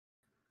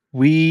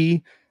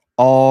We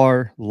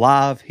are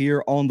live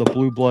here on the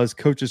Blue Bloods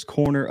Coaches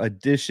Corner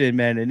edition,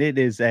 man, and it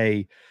is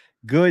a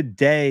good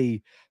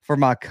day for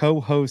my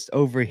co-host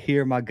over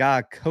here, my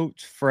guy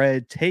Coach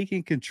Fred,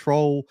 taking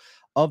control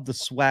of the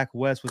SWAC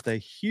West with a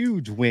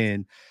huge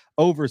win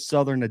over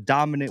Southern, a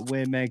dominant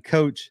win, man.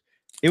 Coach,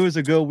 it was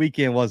a good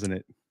weekend, wasn't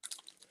it?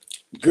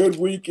 Good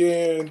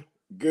weekend,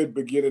 good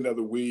beginning of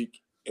the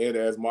week. And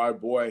as my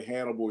boy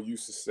Hannibal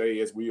used to say,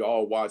 as we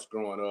all watched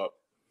growing up,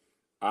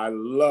 I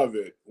love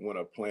it when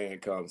a plan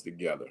comes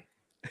together.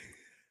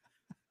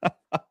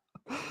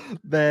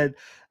 Man,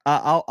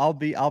 I'll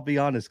be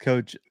honest,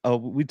 Coach.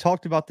 We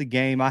talked about the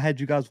game. I had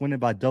you guys winning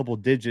by double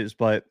digits,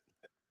 but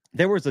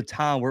there was a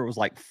time where it was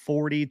like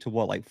 40 to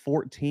what, like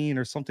 14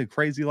 or something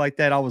crazy like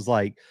that. I was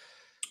like,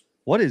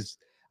 what is?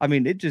 I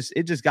mean, it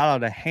just got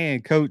out of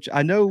hand, Coach.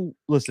 I know.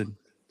 Listen,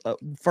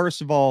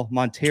 first of all,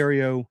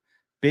 Montario,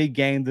 big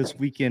game this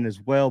weekend as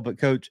well. But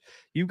Coach,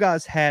 you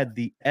guys had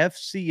the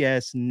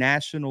FCS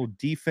National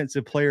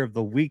Defensive Player of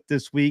the Week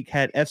this week.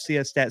 Had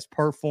FCS stats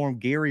perform.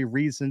 Gary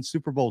Reason,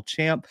 Super Bowl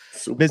champ,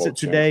 visit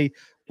today.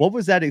 What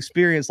was that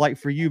experience like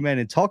for you, man?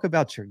 And talk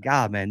about your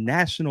guy, man.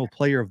 National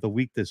Player of the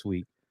Week this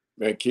week.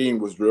 Man, King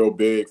was real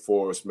big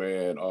for us,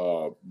 man.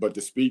 But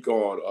to speak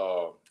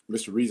on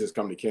Mr. Reason's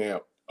coming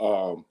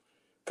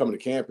to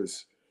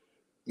campus,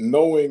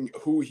 knowing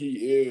who he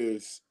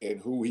is and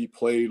who he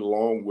played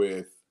along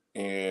with,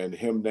 and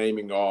him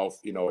naming off,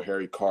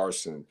 Harry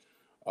Carson,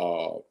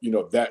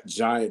 that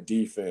giant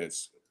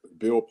defense,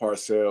 Bill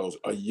Parcells,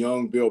 a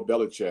young Bill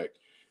Belichick,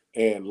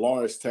 and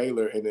Lawrence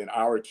Taylor, and then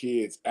our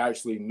kids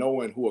actually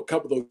knowing who a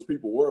couple of those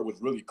people were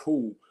was really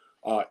cool.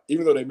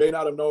 Even though they may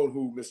not have known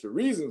who Mr.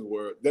 Reasons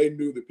were, they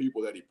knew the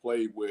people that he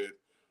played with.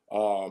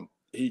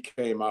 He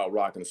came out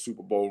rocking a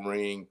Super Bowl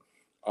ring.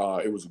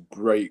 It was a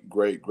great,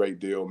 great, great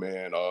deal,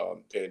 man.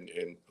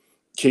 And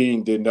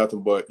King did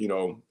nothing but,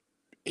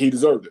 he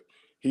deserved it.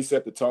 He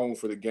set the tone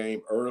for the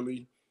game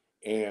early,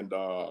 and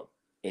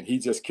he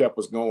just kept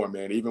us going,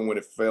 man. Even when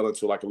it fell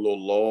into like a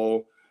little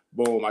lull,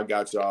 boom, I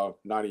got y'all,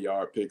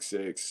 90-yard pick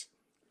six.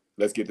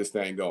 Let's get this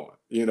thing going.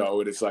 And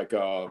it's like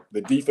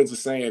the defense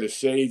is saying the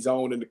shades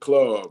on in the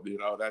club.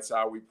 That's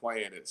how we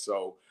playing it.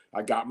 So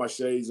I got my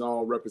shades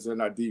on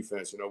representing our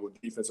defense. We're a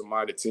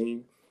defensive-minded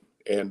team.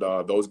 And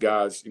those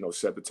guys,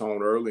 set the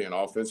tone early, and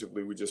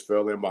offensively, we just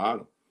fell in behind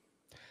them.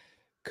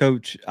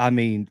 Coach, I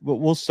mean,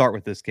 we'll start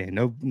with this game.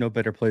 No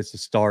better place to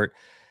start.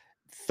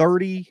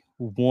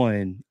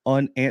 31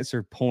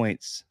 unanswered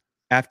points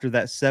after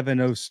that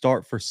 7-0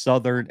 start for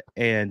Southern.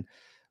 And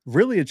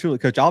really and truly,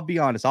 Coach, I'll be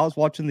honest, I was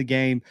watching the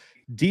game.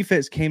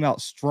 Defense came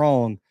out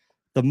strong.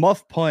 The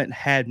muff punt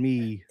had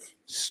me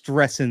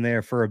stressing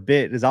there for a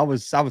bit as I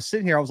was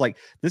sitting here. I was like,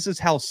 this is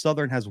how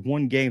Southern has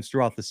won games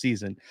throughout the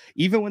season.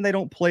 Even when they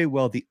don't play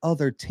well, the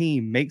other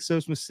team makes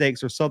those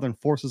mistakes, or Southern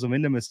forces them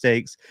into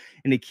mistakes,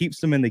 and it keeps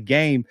them in the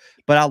game.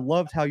 But I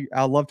loved how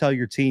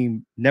your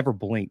team never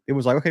blinked. It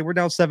was like, okay, we're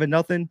down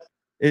 7-0.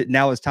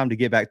 Now it's time to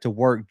get back to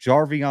work.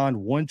 Jarvion,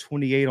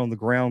 128 on the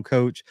ground,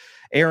 Coach.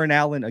 Aaron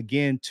Allen,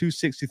 again,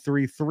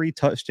 263, 3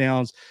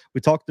 touchdowns. We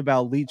talked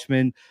about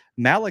Leachman.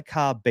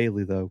 Malachi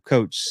Bailey, though,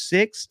 Coach,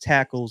 6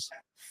 tackles,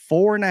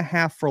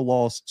 4.5 for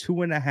loss,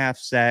 2.5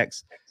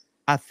 sacks.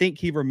 I think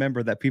he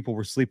remembered that people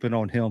were sleeping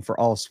on him for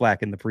all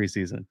SWAC in the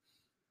preseason.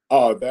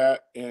 That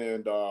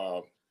and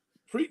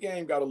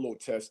pregame got a little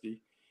testy.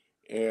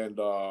 And,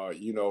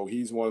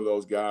 he's one of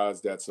those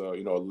guys that's, a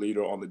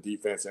leader on the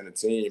defense and the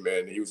team.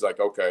 And he was like,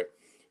 okay,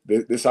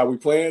 this is how we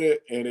playing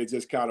it. And it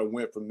just kind of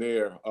went from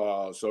there.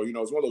 It's one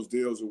of those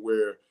deals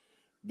where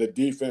the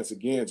defense,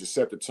 again, just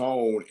set the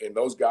tone. And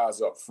those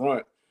guys up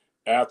front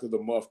after the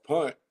muff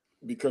punt,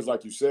 because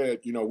like you said,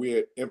 we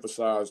had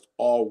emphasized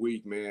all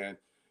week, man,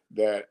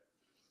 that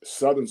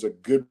Southern's a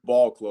good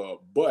ball club,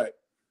 but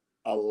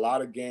a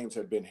lot of games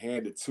have been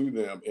handed to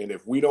them. And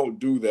if we don't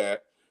do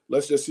that,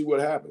 let's just see what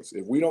happens.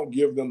 If we don't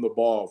give them the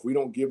ball, if we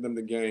don't give them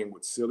the game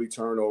with silly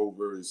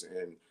turnovers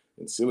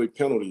and silly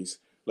penalties,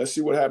 let's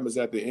see what happens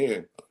at the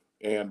end.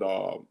 And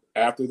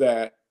after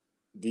that,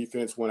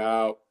 defense went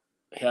out,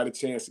 had a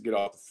chance to get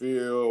off the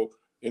field,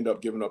 end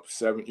up giving up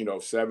 7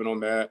 on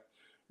that.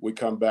 We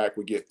come back,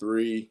 we get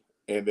 3,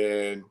 and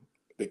then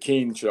the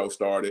King show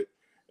started,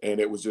 and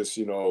it was just,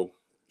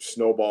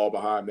 snowball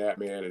behind that,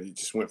 man, and it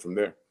just went from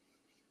there.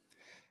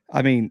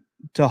 I mean,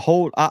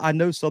 I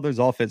know Southern's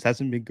offense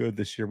hasn't been good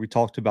this year. We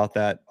talked about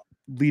that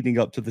leading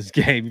up to this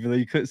game, even though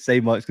you couldn't say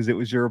much because it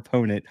was your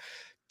opponent.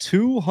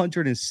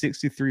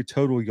 263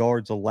 total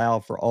yards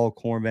allowed for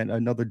Alcorn, man.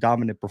 Another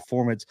dominant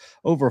performance.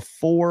 Over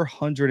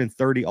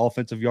 430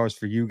 offensive yards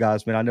for you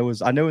guys, man. I know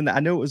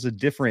it was a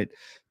different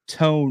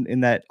tone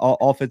in that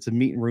offensive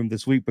meeting room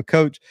this week. But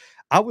Coach,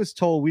 I was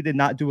told we did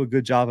not do a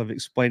good job of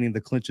explaining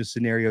the clinching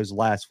scenarios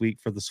last week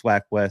for the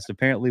SWAC West.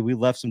 Apparently, we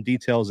left some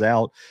details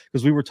out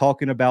because we were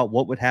talking about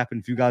what would happen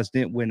if you guys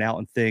didn't win out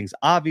and things.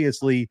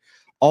 Obviously,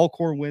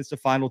 Alcorn wins the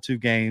final 2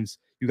 games.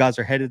 You guys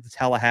are headed to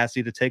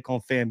Tallahassee to take on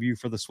FAMU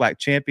for the SWAC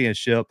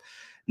championship.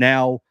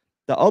 Now,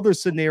 the other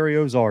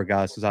scenarios are,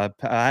 guys, because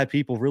I had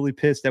people really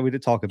pissed that we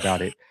didn't talk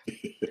about it.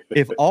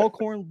 If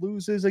Alcorn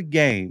loses a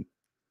game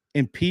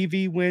and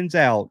PV wins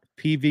out,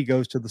 PV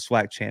goes to the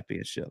SWAC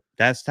championship.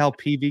 That's how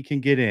PV can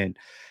get in.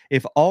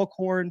 If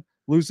Alcorn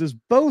loses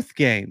both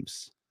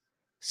games,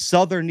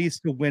 Southern needs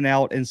to win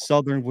out and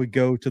Southern would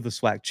go to the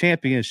SWAC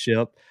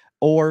championship.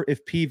 Or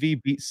if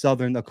PV beats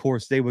Southern, of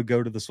course, they would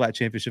go to the SWAC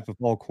championship if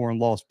Alcorn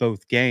lost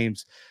both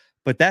games.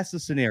 But that's the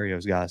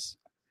scenarios, guys.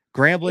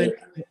 Grambling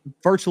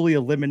virtually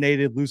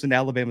eliminated, losing to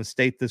Alabama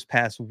State this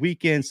past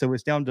weekend. So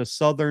it's down to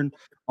Southern,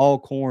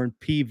 Alcorn,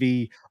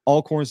 PV.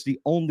 Alcorn's the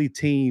only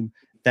team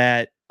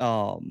that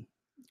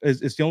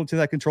is the only team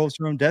that controls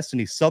their own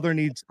destiny. Southern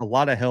needs a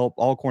lot of help.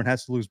 Alcorn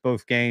has to lose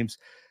both games.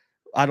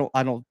 I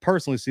don't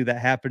personally see that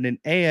happening.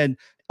 And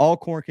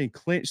Alcorn can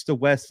clinch the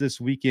West this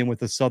weekend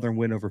with a Southern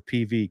win over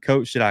PV.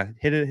 Coach, should I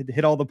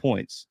hit all the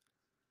points?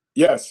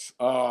 Yes.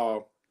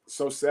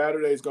 So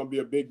Saturday is going to be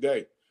a big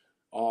day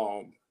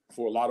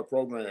for a lot of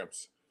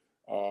programs.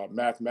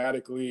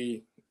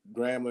 Mathematically,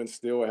 Grambling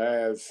still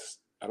has,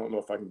 I don't know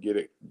if I can get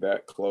it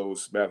that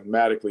close.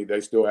 Mathematically,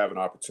 they still have an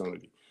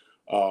opportunity.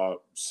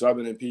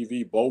 Southern and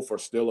PV both are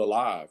still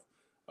alive.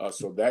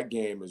 So that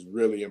game is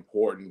really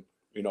important,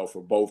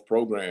 for both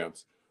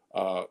programs.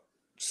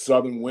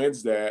 Southern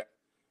wins that,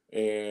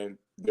 and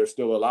they're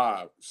still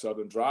alive.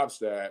 Southern drops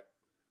that,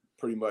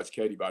 pretty much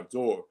Katie by the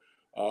door.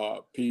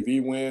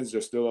 PV wins,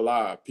 they're still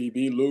alive.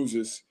 PV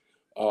loses,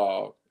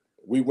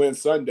 we win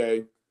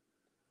Sunday.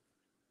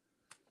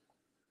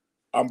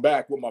 I'm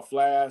back with my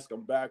flask.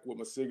 I'm back with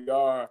my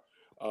cigar.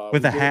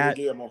 With a hat.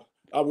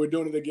 We're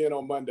doing it again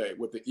on Monday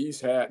with the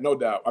East hat, no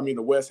doubt. I mean,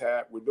 the West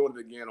hat. We're doing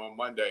it again on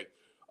Monday.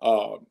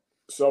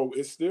 So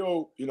it's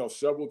still,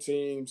 several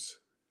teams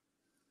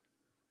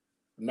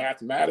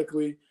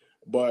mathematically,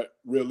 but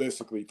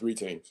realistically, 3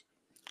 teams.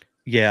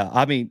 Yeah,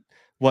 I mean,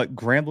 what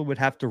Grambling would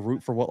have to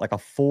root for like a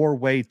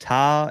 4-way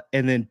tie,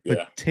 and then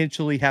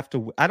potentially have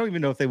to. I don't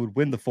even know if they would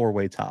win the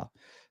 4-way tie.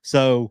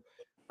 So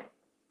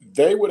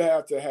they would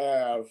have to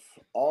have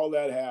all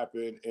that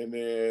happen, and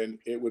then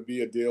it would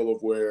be a deal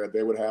of where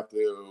they would have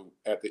to,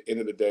 at the end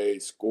of the day,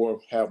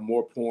 have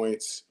more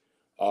points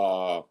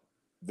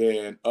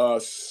than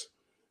us,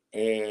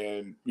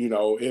 and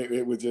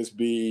it would just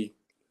be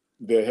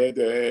the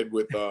head-to-head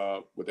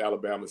with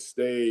Alabama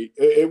State.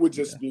 It would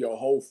just be a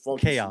whole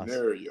funky chaos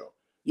scenario.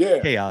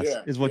 Chaos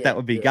is what that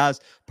would be, guys.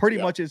 Pretty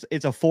much it's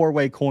a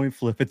 4-way coin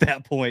flip at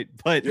that point.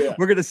 But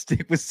we're gonna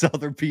stick with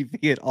Southern PV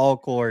and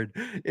Alcorn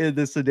in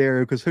this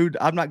scenario because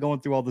I'm not going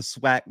through all the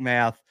SWAC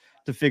math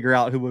to figure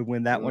out who would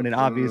win that one. And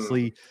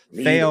obviously,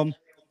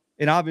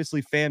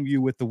 FAMU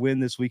with the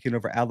win this weekend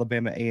over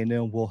Alabama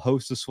A&M will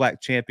host the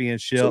SWAC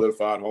championship.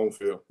 Solidified home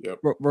field. Yep.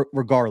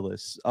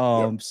 Regardless.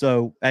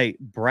 So hey,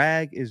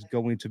 Bragg is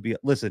going to be.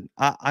 Listen,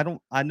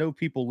 I know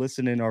people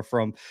listening are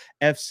from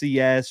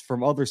FCS,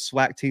 from other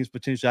SWAC teams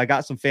potentially. I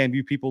got some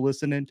FAMU people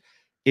listening.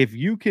 If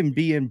you can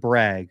be in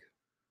Bragg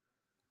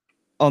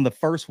on the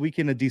first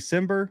weekend of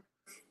December,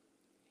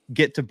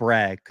 get to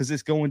Bragg because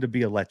it's going to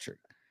be electric.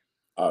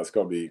 It's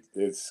gonna be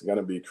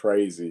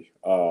crazy.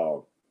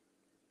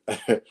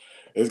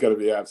 It's going to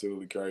be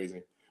absolutely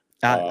crazy.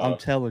 I'm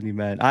telling you,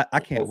 man. I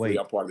can't wait.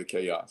 I'm part of the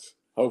chaos.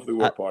 Hopefully,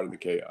 we're part of the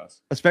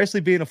chaos. Especially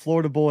being a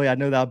Florida boy, I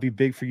know that would be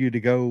big for you to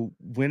go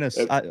win a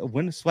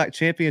SWAC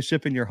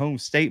championship in your home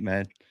state,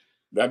 man.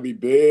 That'd be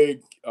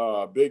big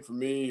for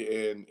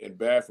me and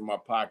bad for my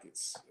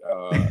pockets.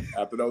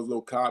 After those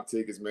little comp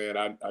tickets, man,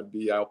 I'd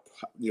be out,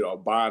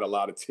 buying a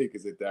lot of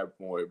tickets at that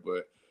point.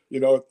 But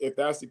if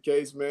that's the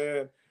case,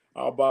 man,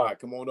 I'll buy it.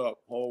 Come on up,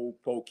 whole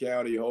Polk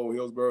County, whole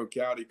Hillsborough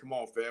County. Come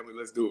on, family,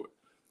 let's do it.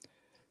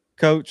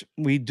 Coach,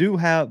 we do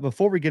have,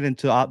 before we get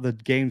into the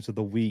games of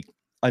the week,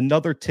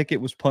 another ticket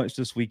was punched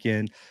this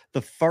weekend.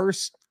 The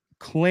first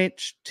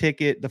clinch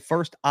ticket, the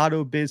first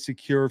auto bid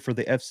secured for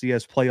the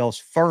FCS playoffs.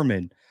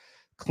 Furman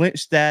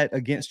clinched that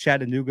against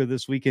Chattanooga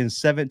this weekend,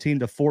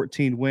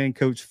 17-14 win.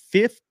 Coach,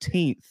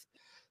 15th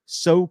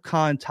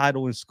SoCon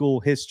title in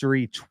school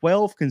history,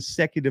 12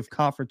 consecutive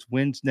conference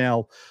wins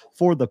now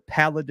for the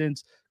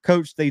Paladins.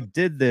 Coach, they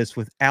did this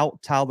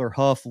without Tyler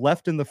Huff,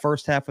 left in the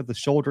first half with a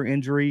shoulder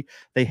injury.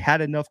 They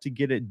had enough to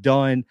get it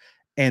done,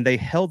 and they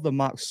held the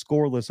mock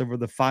scoreless over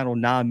the final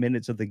 9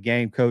 minutes of the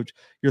game. Coach,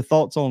 your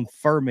thoughts on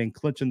Furman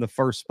clinching the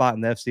first spot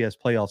in the FCS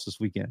playoffs this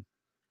weekend?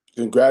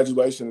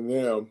 Congratulations to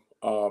them.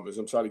 As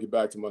I'm trying to get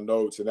back to my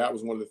notes, and that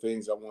was one of the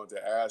things I wanted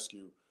to ask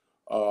you,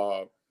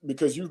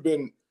 because you've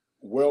been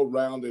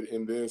well-rounded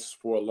in this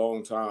for a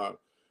long time.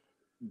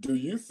 Do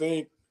you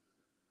think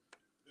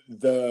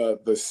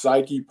the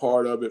psyche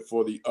part of it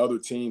for the other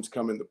teams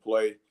come into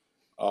play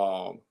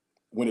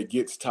when it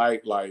gets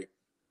tight, like,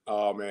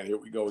 oh man, here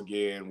we go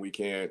again, we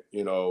can't,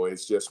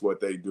 it's just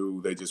what they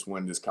do, they just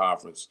win this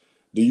conference?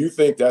 Do you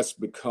think that's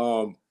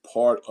become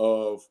part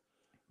of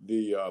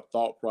the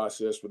thought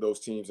process for those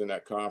teams in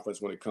that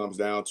conference when it comes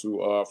down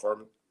to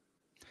Furman?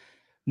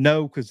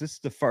 No, because this is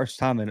the first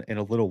time in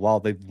a little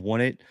while they've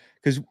won it.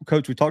 Because,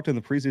 Coach, we talked in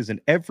the preseason,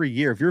 every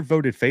year, if you're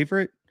voted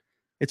favorite,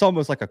 it's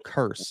almost like a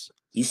curse.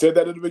 You said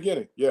that at the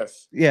beginning,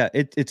 yes. Yeah,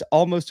 it's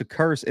almost a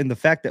curse. And the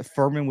fact that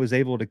Furman was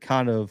able to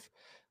kind of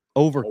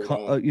hold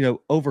overcome on.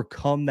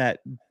 overcome that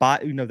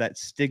that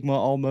stigma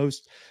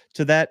almost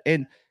to that.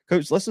 And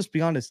coach, let's just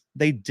be honest,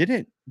 they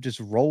didn't just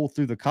roll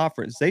through the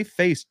conference. They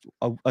faced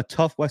a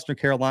tough Western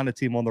Carolina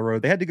team on the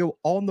road. They had to go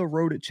on the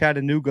road at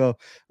Chattanooga,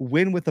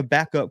 win with a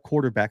backup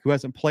quarterback who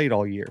hasn't played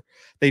all year.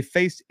 They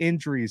faced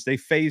injuries. They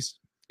faced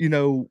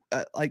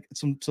like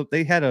so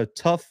they had a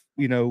tough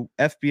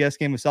FBS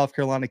game with South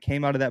Carolina,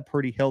 came out of that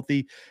pretty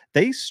healthy.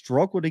 They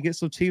struggled against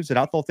some teams that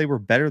I thought they were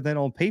better than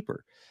on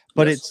paper.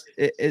 But Yes.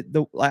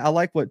 I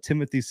like what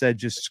Timothy said,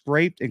 just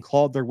scraped and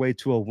clawed their way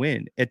to a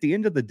win. At the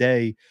end of the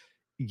day,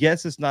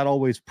 yes, it's not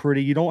always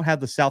pretty. You don't have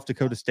the South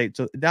Dakota State.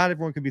 So not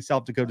everyone can be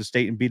South Dakota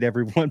State and beat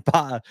everyone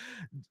by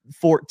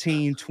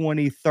 14,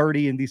 20,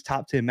 30 in these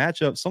top 10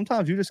 matchups.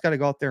 Sometimes you just got to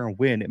go out there and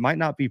win. It might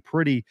not be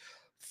pretty.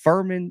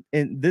 Furman,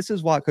 and this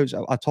is why, coach,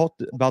 I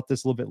talked about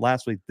this a little bit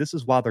last week. This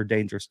is why they're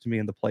dangerous to me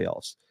in the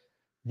playoffs.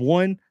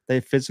 One,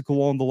 they're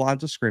physical on the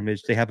lines of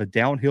scrimmage. They have a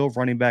downhill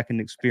running back and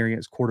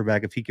experienced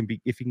quarterback if he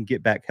can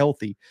get back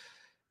healthy.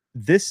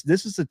 This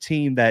is a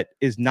team that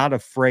is not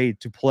afraid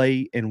to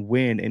play and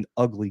win an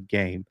ugly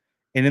game.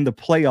 And in the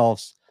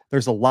playoffs,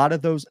 there's a lot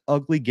of those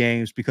ugly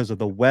games because of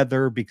the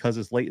weather, because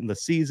it's late in the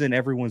season,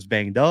 everyone's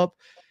banged up.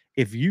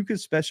 If you can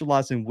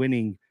specialize in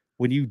winning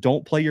when you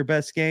don't play your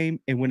best game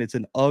and when it's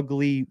an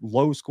ugly,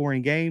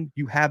 low-scoring game,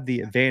 you have the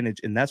advantage,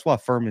 and that's why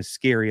Furman's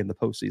scary in the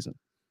postseason.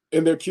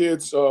 And their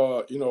kids,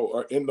 are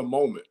in the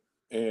moment.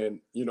 And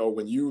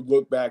when you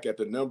look back at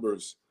the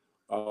numbers,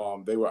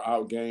 they were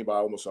outgained by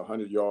almost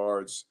 100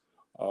 yards.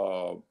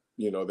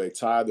 They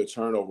tied the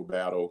turnover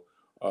battle.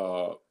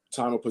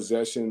 Time of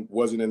possession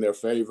wasn't in their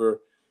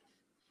favor.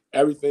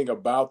 Everything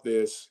about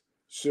this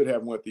should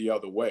have went the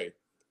other way.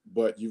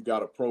 But you've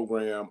got a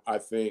program, I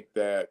think,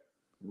 that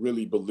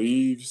really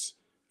believes,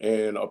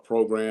 and a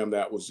program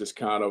that was just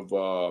kind of,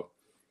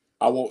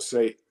 I won't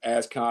say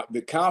as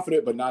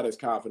confident, but not as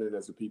confident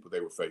as the people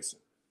they were facing.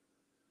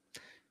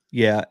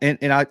 Yeah,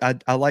 and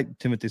I like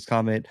Timothy's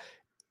comment.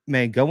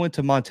 Man, going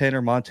to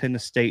Montana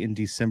State in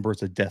December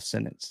is a death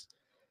sentence.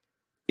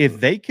 If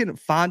they can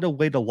find a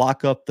way to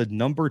lock up the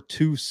number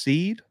 2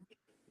 seed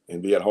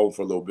and be at home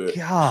for a little bit,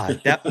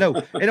 God,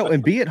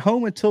 and be at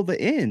home until the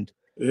end,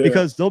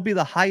 because they'll be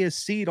the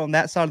highest seed on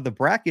that side of the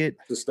bracket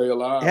to stay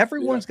alive.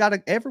 Everyone's got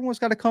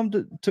to come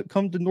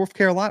to North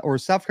Carolina or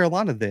South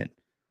Carolina. Then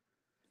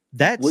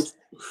that's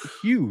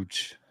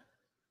huge,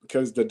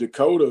 because the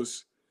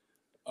Dakotas,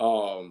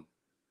 I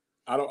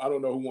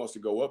don't know who wants to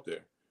go up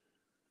there.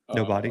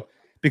 Nobody,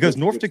 because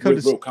North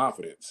Dakota real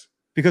confidence.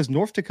 Because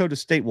North Dakota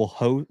State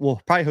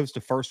will probably host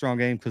a first round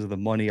game because of the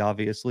money,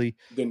 obviously.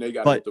 Then they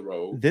got to hit the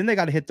road. Then they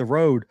got to hit the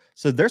road.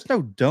 So there's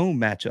no dome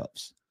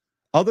matchups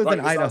other than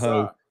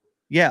Idaho. Outside.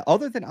 Yeah,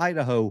 other than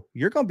Idaho,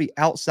 you're going to be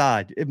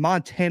outside.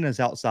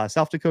 Montana's outside.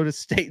 South Dakota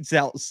State's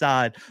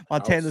outside.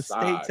 Montana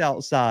State's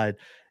outside.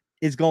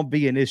 It's going to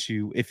be an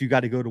issue if you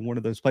got to go to one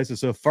of those places.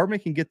 So if Furman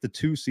can get the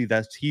 2 seed,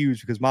 that's huge,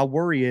 because my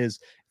worry is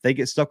if they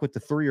get stuck with the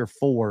 3 or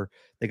 4,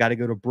 they got to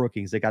go to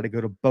Brookings. They got to go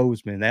to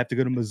Bozeman. They have to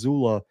go to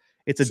Missoula.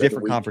 It's a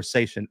different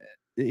conversation.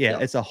 Yeah,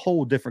 it's a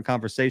whole different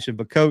conversation.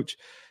 But, Coach,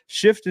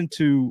 shifting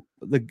to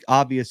the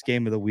obvious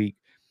game of the week,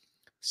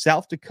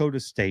 South Dakota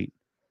State,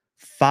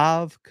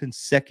 5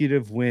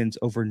 consecutive wins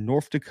over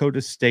North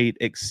Dakota State,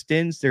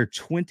 extends their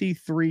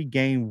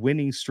 23-game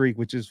winning streak,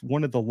 which is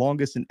one of the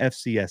longest in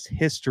FCS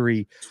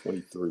history.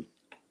 23.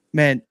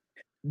 Man,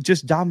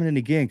 just dominant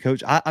again,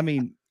 Coach. I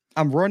mean,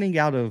 I'm running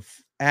out of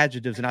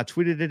adjectives, and I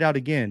tweeted it out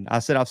again.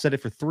 I've said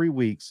it for 3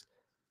 weeks.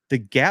 The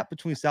gap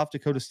between South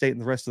Dakota State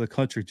and the rest of the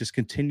country just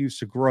continues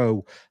to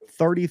grow.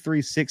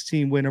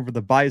 33-16 win over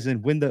the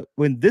Bison.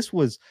 When this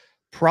was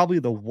probably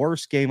the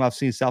worst game I've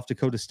seen South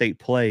Dakota State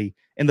play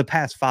in the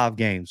past 5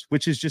 games,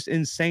 which is just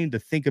insane to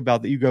think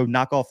about, that you go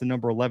knock off the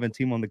number 11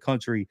 team on the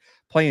country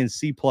playing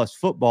C+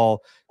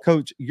 football.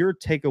 Coach, your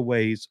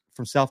takeaways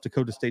from South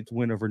Dakota State's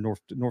win over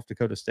North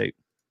Dakota State?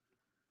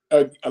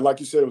 Like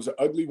you said, it was an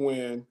ugly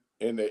win,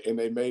 and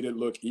they made it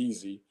look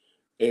easy.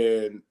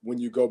 And when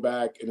you go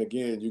back and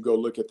again, you go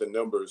look at the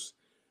numbers,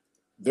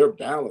 they're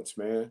balanced,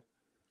 man.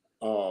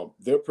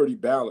 They're pretty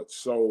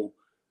balanced. So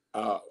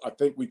I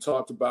think we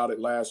talked about it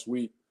last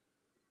week.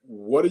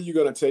 What are you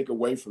going to take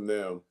away from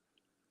them?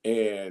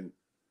 And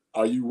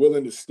are you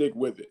willing to stick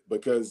with it?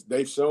 Because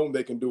they've shown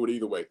they can do it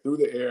either way, through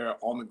the air,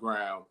 on the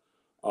ground.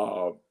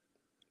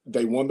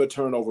 They won the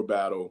turnover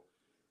battle.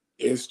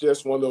 It's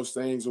just one of those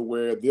things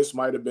where this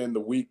might have been the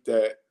week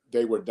that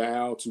they were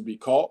down to be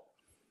caught.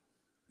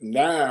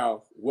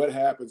 Now, what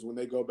happens when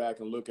they go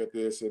back and look at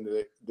this and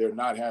they're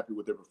not happy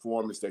with their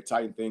performance? They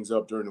tighten things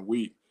up during the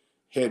week,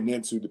 heading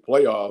into the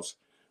playoffs.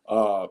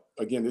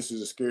 Again, this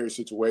is a scary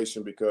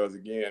situation because,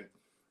 again,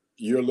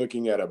 you're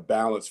looking at a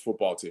balanced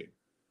football team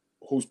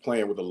who's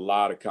playing with a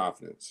lot of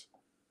confidence.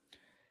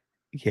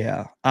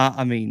 Yeah.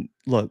 I mean,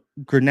 look,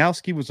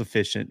 Gronowski was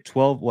efficient.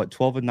 12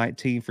 and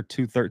 19 for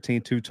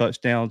 213, 2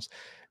 touchdowns.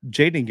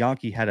 Jaden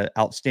Yonke had an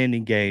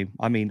outstanding game.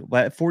 I mean,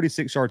 that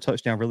 46-yard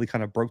touchdown really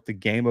kind of broke the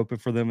game open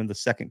for them in the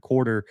second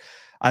quarter.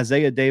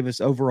 Isaiah Davis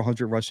over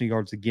 100 rushing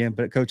yards again.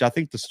 But, Coach, I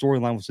think the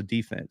storyline was the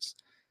defense.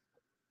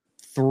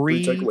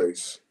 Three three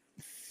takeaways.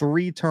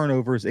 three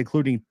turnovers,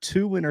 including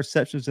 2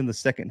 interceptions in the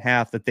second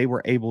half that they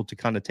were able to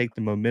kind of take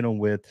the momentum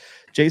with.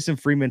 Jason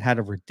Freeman had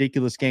a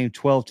ridiculous game,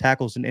 12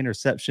 tackles and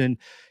interception.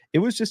 It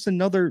was just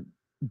another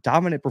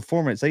dominant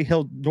performance. They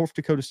held North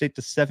Dakota State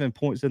to 7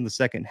 points in the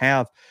second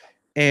half.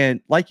 And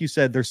like you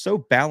said, they're so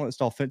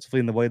balanced offensively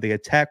in the way they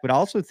attack, but I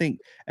also think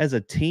as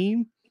a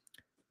team,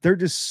 they're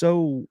just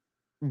so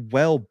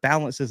well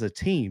balanced as a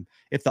team.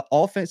 If the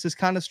offense is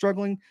kind of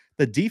struggling,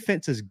 the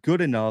defense is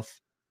good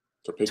enough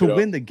To pick to it up.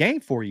 win the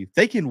game for you.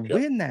 They can Yep.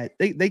 win that.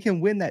 They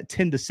can win that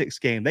 10-6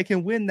 game. They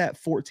can win that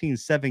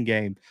 14-7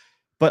 game.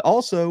 But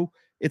also,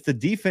 if the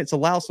defense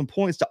allows some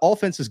points, the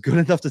offense is good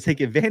enough to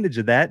take advantage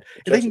of that,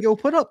 and they Catch can it. go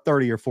put up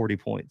 30 or 40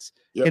 points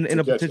Yep. in To a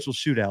catch it. potential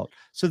shootout.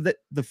 So that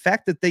the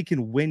fact that they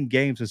can win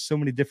games in so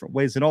many different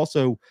ways, and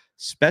also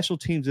special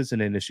teams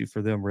isn't an issue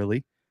for them,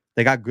 really.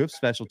 They got good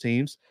special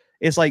teams.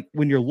 It's like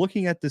when you're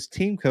looking at this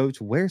team, coach,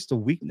 where's the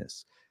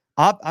weakness?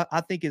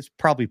 I think it's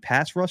probably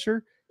pass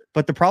rusher,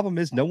 but the problem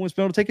is no one's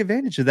been able to take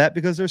advantage of that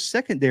because their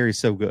secondary is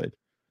so good.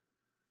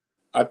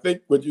 I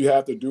think what you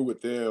have to do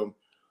with them,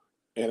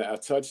 and I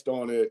touched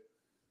on it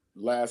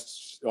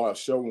last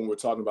show when we were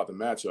talking about the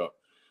matchup,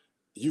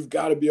 you've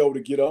got to be able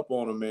to get up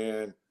on them,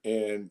 man,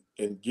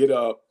 and get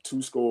up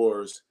 2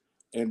 scores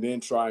and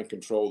then try and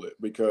control it,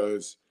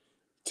 because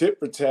tit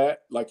for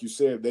tat, like you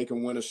said, they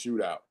can win a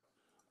shootout.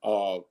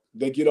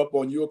 They get up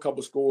on you a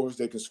couple scores,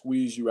 they can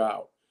squeeze you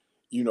out.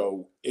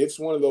 It's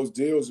one of those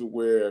deals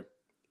where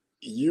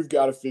you've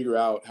got to figure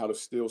out how to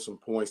steal some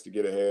points to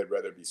get ahead,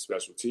 whether it be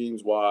special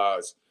teams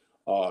wise,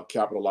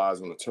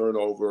 capitalize on a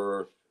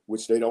turnover,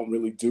 which they don't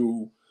really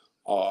do.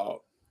 Uh,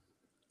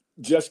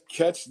 just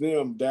catch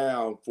them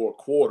down for a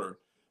quarter,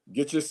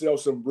 get yourself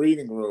some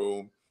breathing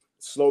room,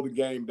 slow the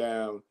game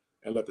down,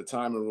 and let the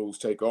timing rules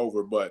take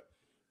over. But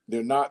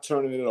they're not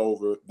turning it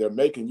over. They're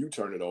making you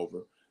turn it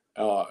over.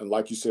 And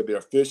like you said, they're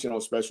efficient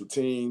on special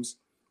teams.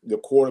 The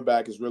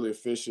quarterback is really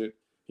efficient.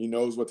 He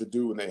knows what to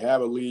do when they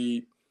have a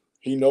lead.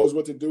 He knows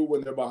what to do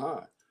when they're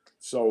behind.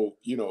 So,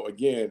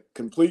 again,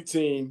 complete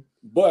team.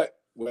 But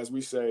as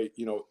we say,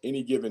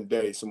 any given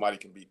day, somebody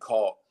can be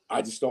caught.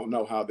 I just don't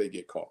know how they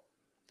get caught.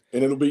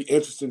 And it'll be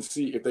interesting to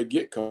see if they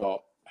get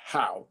caught,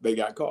 how they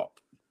got caught.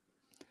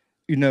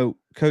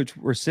 Coach,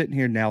 we're sitting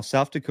here now.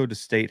 South Dakota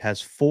State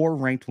has 4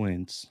 ranked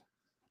wins,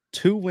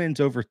 2 wins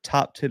over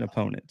top 10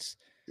 opponents.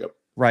 Yep.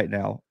 Right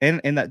now.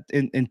 And that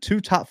in 2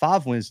 top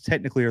 5 wins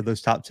technically are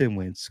those top 10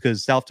 wins,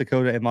 because South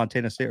Dakota and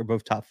Montana State are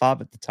both top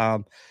 5 at the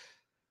time.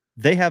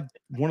 They have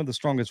one of the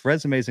strongest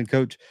resumes. And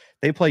coach,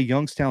 they play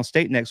Youngstown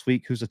State next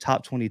week, who's a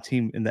top 20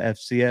 team in the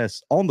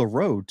FCS, on the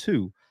road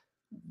too.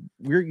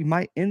 Where you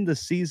might end the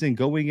season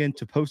going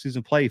into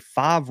postseason play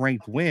 5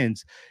 ranked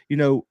wins.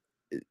 You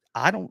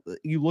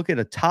look at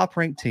a top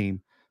ranked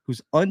team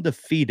who's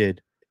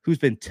undefeated, who's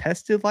been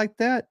tested like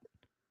that.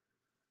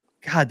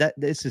 God,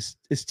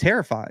 it's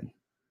terrifying.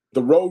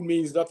 The road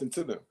means nothing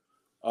to them.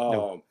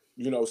 No.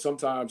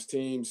 Sometimes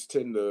teams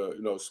tend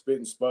to, spit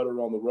and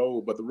sputter on the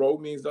road, but the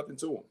road means nothing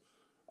to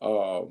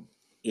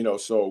them.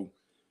 So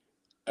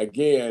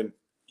again,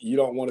 you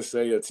don't want to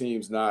say a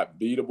team's not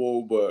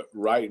beatable, but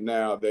right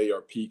now they are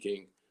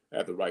peaking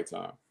at the right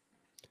time.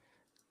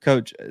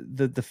 Coach,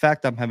 the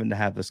fact I'm having to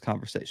have this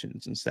conversation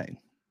is insane.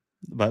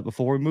 But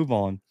before we move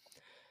on,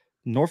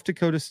 North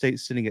Dakota State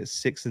sitting at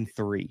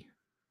 6-3.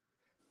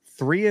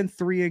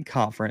 3-3 in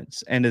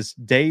conference. And as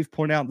Dave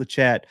pointed out in the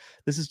chat,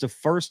 this is the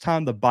first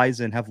time the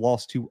Bison have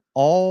lost to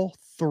all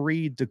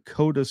 3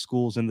 Dakota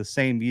schools in the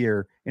same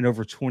year in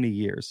over 20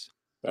 years.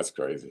 That's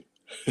crazy.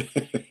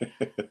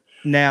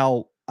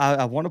 Now,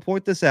 I want to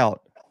point this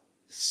out.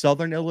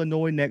 Southern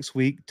Illinois next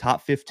week,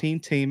 top 15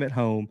 team at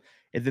home.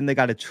 And then they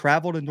got to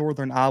travel to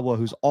Northern Iowa,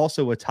 who's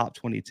also a top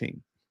 20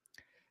 team.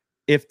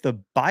 If the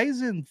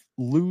Bison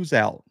lose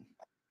out,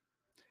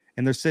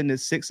 and they're sitting at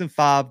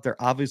 6-5,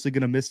 they're obviously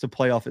going to miss the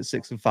playoff at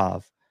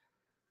 6-5.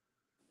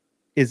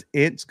 Is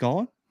Ince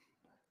gone?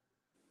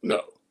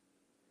 No.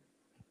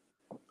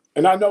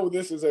 And I know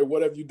this is a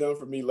 "what have you done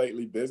for me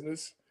lately"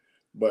 business,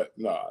 but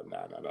no.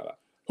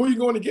 Who are you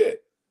going to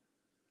get?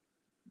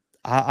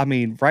 I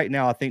mean, right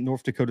now, I think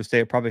North Dakota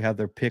State probably have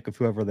their pick of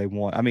whoever they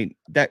want. I mean,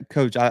 that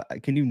coach,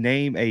 can you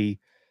name a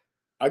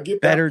I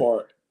get better... that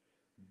part,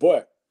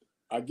 but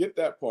I get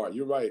that part.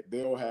 You're right.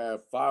 They'll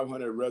have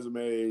 500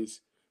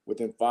 resumes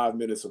within 5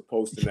 minutes of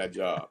posting that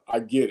job. I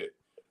get it.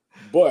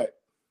 But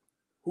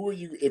who are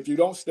you, if you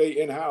don't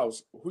stay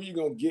in-house, who are you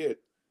going to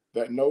get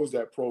that knows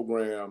that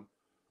program,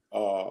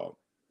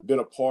 been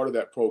a part of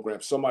that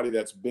program, somebody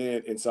that's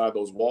been inside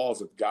those walls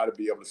have got to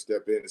be able to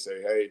step in and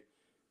say, hey,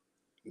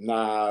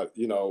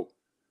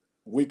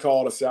 we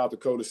called a South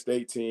Dakota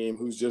State team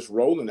who's just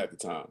rolling at the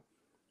time,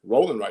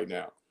 rolling right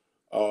now.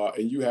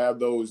 And you have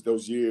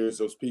those years,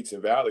 those peaks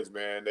and valleys,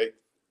 man.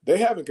 They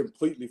haven't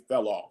completely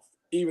fell off,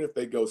 even if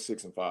they go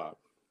 6-5.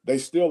 They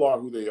still are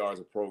who they are as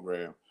a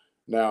program.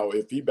 Now,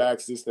 if he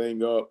backs this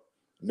thing up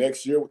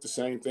next year with the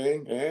same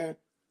thing,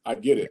 I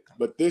get it.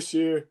 But this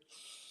year,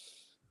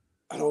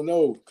 I don't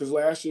know, because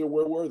last year,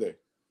 where were they?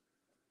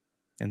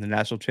 in the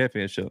national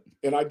championship.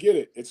 And I get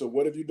it. It's a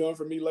what have you done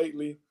for me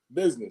lately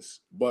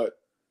business. But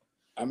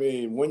I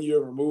mean, when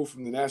you're removed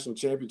from the national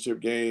championship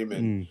game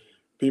and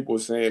people are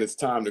saying it's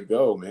time to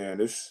go,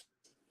 man,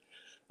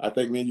 I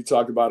think, man, you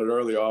talked about it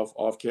earlier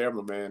off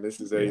camera, man.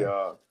 This is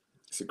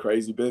it's a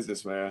crazy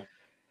business, man.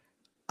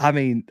 I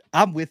mean,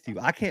 I'm with you.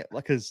 I can't,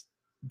 because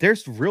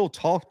there's real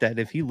talk that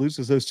if he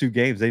loses those 2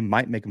 games, they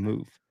might make a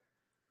move.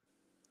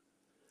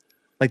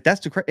 Like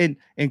that's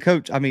and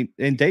coach, I mean,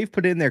 and Dave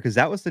put in there because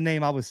that was the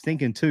name I was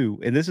thinking too.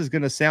 And this is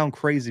going to sound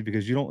crazy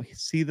because you don't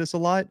see this a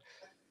lot.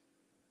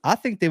 I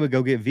think they would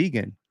go get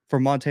Vegan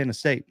from Montana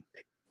State.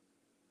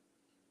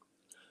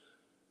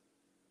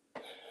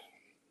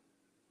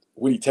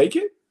 Would he take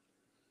it?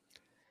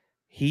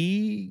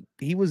 He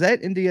was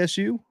at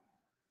NDSU.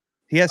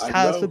 He has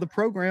ties to the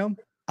program.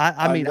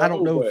 I mean, I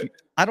don't know.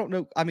 I don't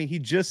know. I mean, he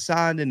just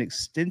signed an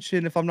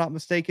extension, if I'm not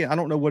mistaken. I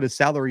don't know what his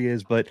salary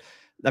is, but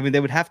I mean,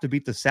 they would have to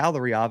beat the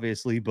salary,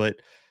 obviously.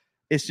 But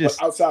it's just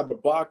but outside the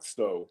box,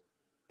 though.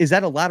 Is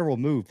that a lateral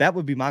move? That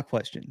would be my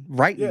question.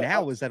 Right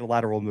now, is that a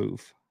lateral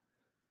move?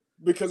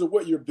 Because of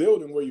what you're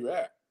building, where you're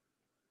at.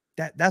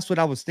 That's what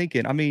I was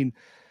thinking. I mean,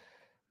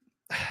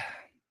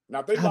 now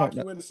if they lock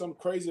you into some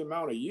crazy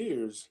amount of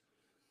years,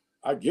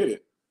 I get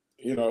it,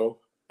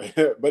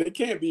 but it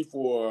can't be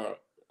for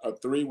a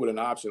 3 with an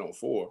option on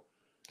 4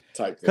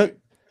 type thing.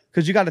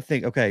 Because you got to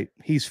think, okay,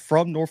 he's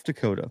from North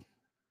Dakota.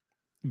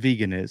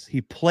 Vegan is.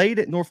 He played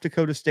at North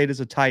Dakota State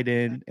as a tight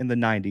end in the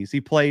 90s.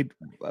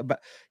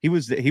 He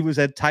was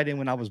at tight end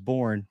when I was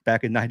born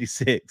back in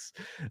 96.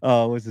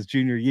 Was his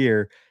junior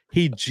year.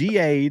 He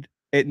GA'd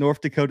at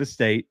North Dakota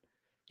State.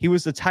 He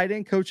was the tight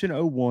end coach in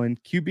 01,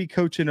 QB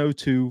coach in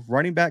 02,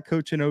 running back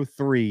coach in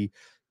 03,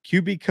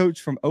 QB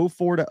coach from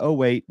 04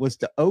 to 08, was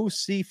the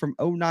OC from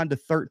 09 to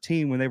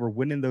 13 when they were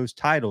winning those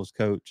titles,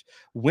 coach.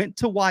 Went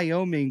to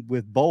Wyoming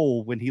with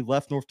Bowl when he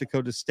left North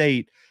Dakota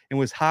State and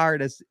was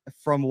hired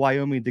from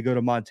Wyoming to go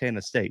to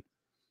Montana State.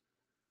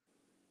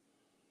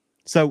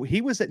 So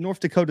he was at North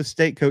Dakota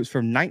State, coach,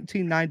 from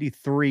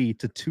 1993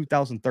 to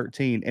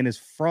 2013 and is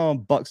from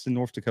Buxton,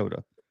 North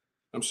Dakota.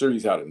 I'm sure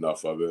he's had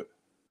enough of it,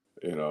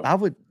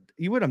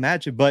 You would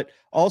imagine, but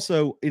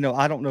also,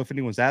 I don't know if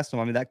anyone's asked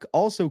him. I mean, that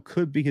also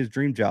could be his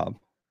dream job.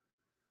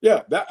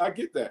 Yeah, I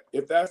get that.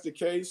 If that's the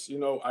case,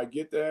 I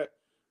get that.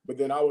 But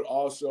then I would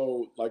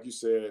also, like you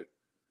said,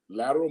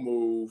 lateral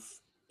move.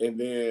 And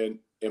then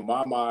in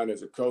my mind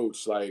as a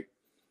coach, like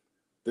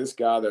this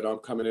guy that I'm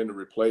coming in to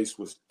replace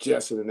was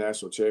just in the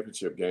national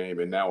championship game.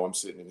 And now I'm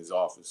sitting in his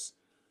office.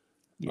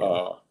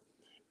 Yeah.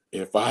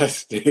 If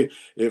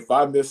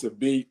I miss a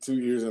beat 2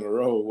 years in a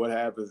row, what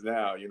happens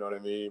now? You know what I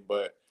mean?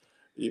 But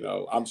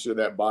I'm sure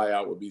that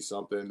buyout would be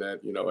something that,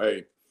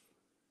 hey,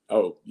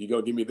 you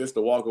going to give me this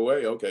to walk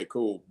away? Okay,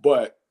 cool.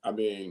 But, I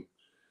mean,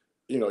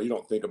 you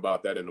don't think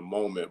about that in the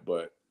moment,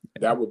 but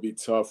that would be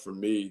tough for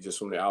me just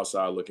from the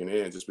outside looking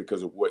in, just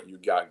because of what you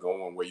got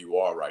going where you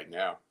are right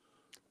now.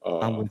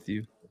 I'm with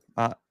you.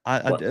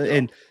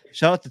 And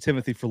shout out to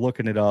Timothy for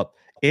looking it up.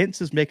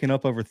 Ince is making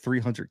up over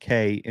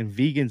 $300K and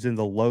Vegan's in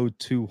the low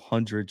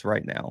 200s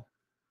right now.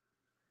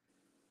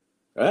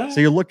 So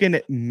you're looking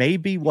at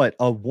maybe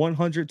a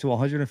 100 to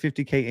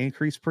 150K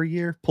increase per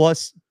year.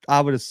 Plus,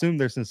 I would assume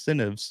there's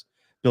incentives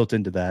built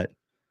into that.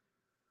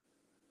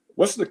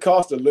 What's the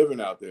cost of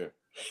living out there?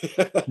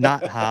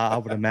 Not high, I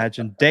would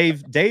imagine.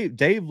 Dave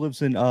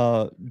lives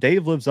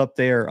up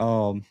there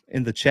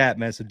in the chat,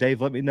 man. So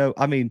Dave, let me know.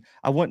 I mean,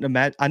 I wouldn't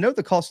imagine. I know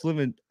the cost of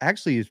living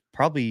actually is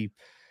probably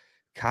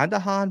kind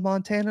of high in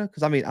Montana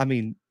because I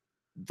mean,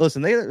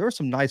 listen, there were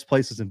some nice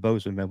places in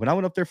Bozeman, man. When I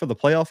went up there for the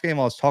playoff game,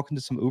 I was talking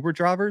to some Uber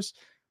drivers.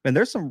 Man,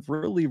 there's some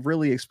really,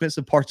 really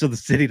expensive parts of the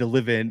city to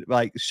live in,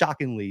 like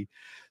shockingly.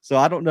 So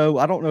I don't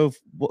know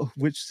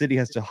which city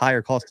has the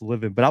higher cost of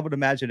living, but I would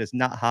imagine it's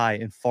not high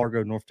in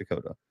Fargo, North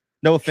Dakota.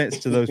 No offense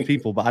to those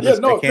people, but I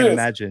can't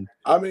imagine.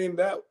 I mean,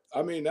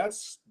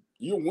 that's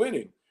you're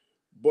winning,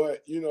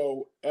 but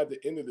at the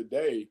end of the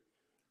day,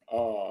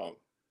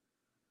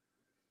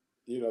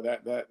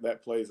 that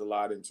plays a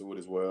lot into it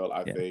as well.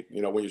 I think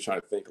when you're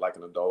trying to think like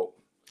an adult.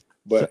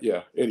 But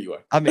anyway.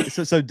 I mean,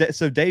 so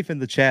Dave in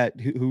the chat,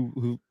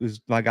 who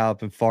is my guy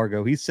up in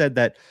Fargo, he said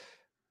that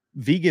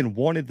Vegan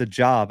wanted the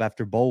job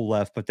after Bowl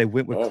left, but they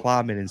went with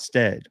Kleiman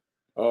instead.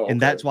 And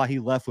that's why he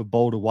left with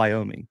Bowl to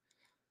Wyoming.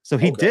 So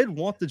he did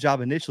want the job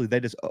initially. They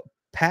just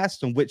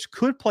passed him, which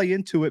could play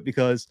into it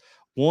because,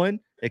 one,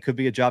 it could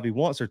be a job he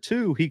wants, or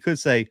two, he could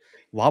say,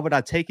 why would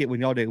I take it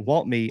when y'all didn't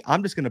want me?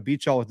 I'm just going to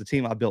beat y'all with the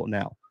team I built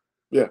now.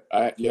 Yeah,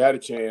 you had a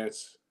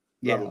chance.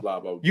 Blah, blah, blah,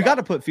 blah, you got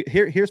to put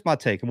here's my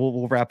take, and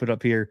we'll wrap it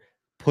up here.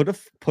 Put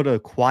a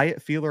quiet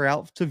feeler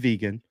out to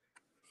Vegan.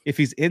 If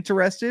he's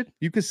interested,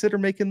 you consider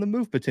making the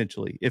move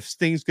potentially. If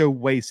things go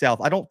way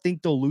south, I don't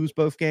think they'll lose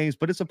both games,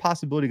 but it's a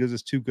possibility because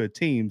it's 2 good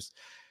teams.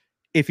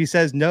 If he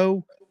says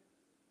no,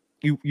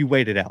 you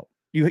wait it out.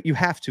 You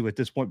have to at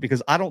this point,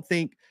 because I don't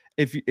think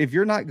if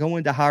you're not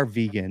going to hire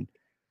Vegan,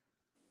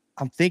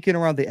 I'm thinking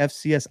around the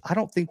FCS, I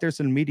don't think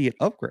there's an immediate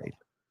upgrade.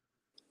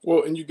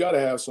 Well, and you got to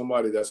have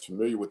somebody that's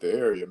familiar with the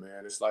area,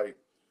 man. It's like,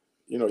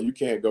 you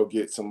can't go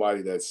get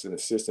somebody that's an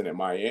assistant at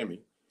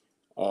Miami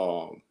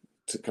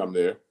to come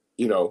there.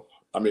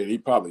 I mean,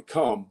 he'd probably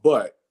come,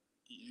 but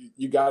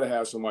you got to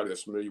have somebody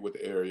that's familiar with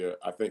the area.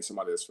 I think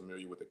somebody that's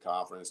familiar with the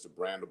conference, to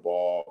brand the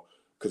ball,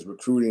 because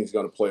recruiting is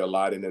going to play a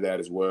lot into that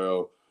as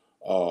well.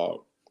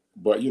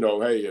 But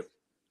hey, if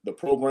the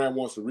program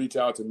wants to reach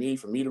out to me,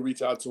 for me to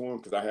reach out to them,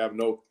 because I have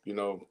no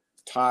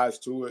ties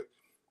to it,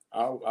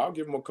 I'll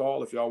give them a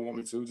call if y'all want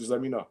me to. Just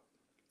let me know.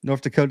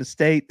 North Dakota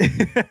State,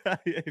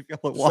 if y'all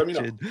are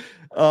watching.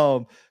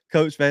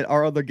 Coach, man,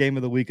 our other game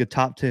of the week, a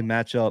top 10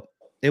 matchup,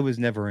 it was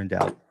never in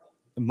doubt.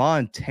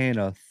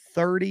 Montana,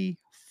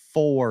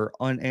 34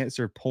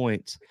 unanswered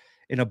points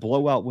in a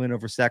blowout win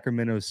over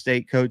Sacramento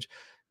State. Coach,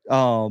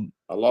 I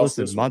lost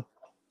this one.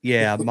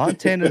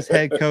 Montana's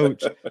head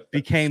coach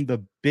became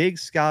the Big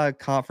Sky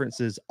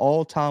Conference's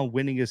all-time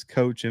winningest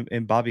coach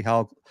in Bobby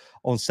Howell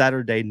on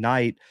Saturday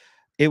night.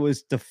 It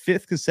was the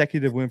 5th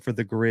consecutive win for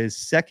the Grizz,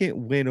 2nd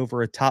win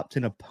over a top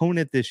 10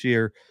 opponent this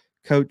year.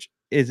 Coach,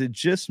 is it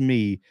just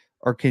me,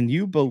 or can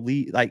you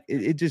believe, like,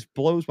 it just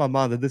blows my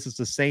mind that this is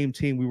the same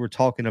team we were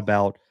talking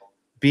about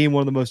being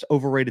one of the most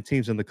overrated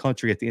teams in the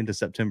country at the end of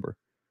September?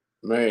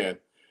 Man,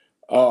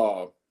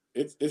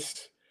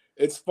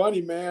 it's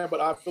funny, man,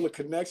 but I feel a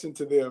connection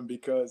to them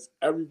because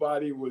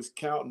everybody was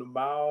counting them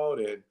out,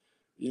 and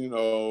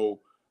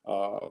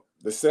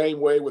the same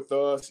way with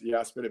us. Yeah,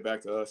 I spin it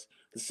back to us.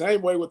 The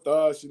same way with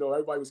us,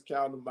 everybody was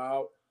counting them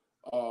out,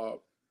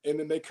 and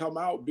then they come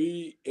out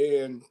be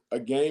in a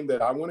game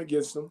that I went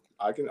against them.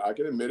 I can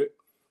admit it.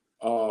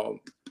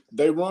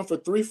 They run for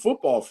 3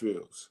 football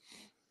fields.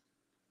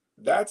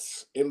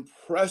 That's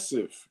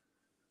impressive.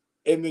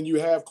 And then you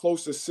have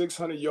close to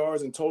 600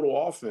 yards in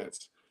total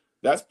offense.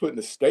 That's putting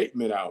a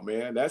statement out,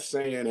 man. That's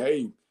saying,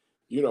 hey,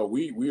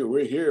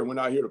 we're here and we're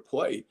not here to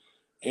play.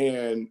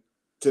 And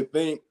to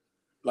think,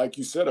 like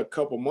you said a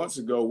couple months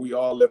ago, we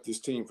all left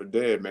this team for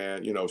dead,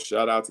 man.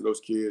 Shout out to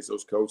those kids,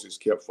 those coaches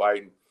kept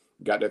fighting,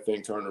 got that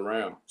thing turned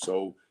around.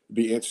 So it'd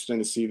be interesting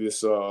to see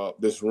this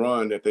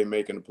run that they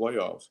make in the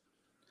playoffs.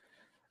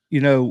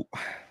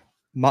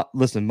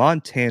 Listen,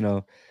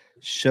 Montana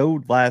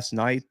showed last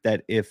night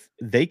that if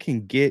they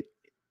can get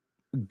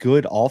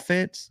good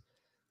offense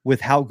with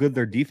how good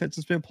their defense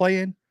has been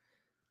playing,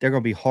 they're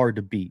going to be hard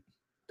to beat.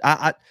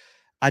 I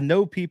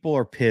know people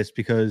are pissed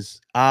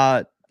because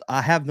I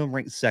have them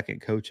ranked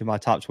 2nd, Coach, in my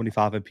top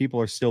 25, and people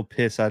are still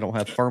pissed I don't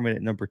have Furman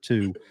at number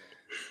 2.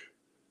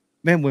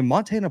 Man, when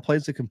Montana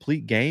plays a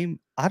complete game,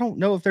 I don't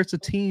know if there's a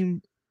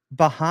team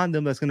behind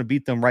them that's going to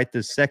beat them right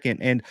this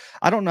second. And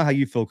I don't know how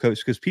you feel, Coach,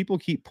 because people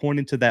keep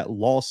pointing to that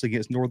loss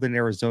against Northern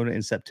Arizona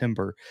in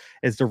September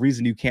as the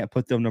reason you can't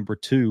put them number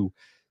 2.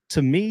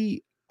 To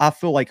me, I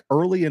feel like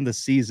early in the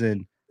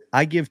season,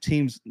 I give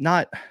teams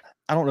I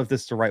don't know if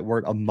this is the right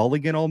word, a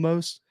mulligan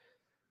almost,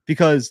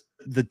 because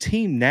the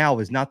team now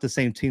is not the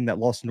same team that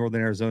lost to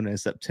Northern Arizona in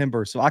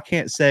September. So I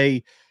can't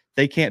say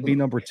they can't be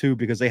number 2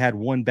 because they had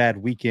one bad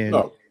weekend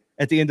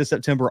at the end of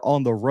September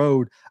on the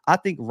road. I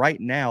think right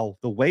now,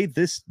 the way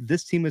this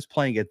team is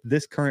playing at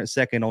this current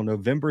second on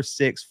November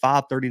 6th,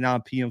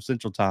 5:39 p.m.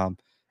 Central Time,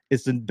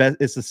 it's the best.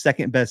 It's the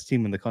 2nd best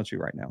team in the country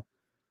right now.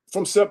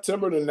 From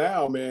September to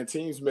now, man,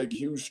 teams make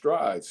huge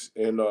strides.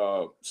 And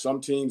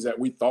some teams that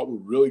we thought were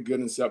really good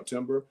in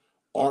September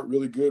aren't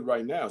really good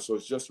right now. So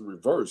it's just a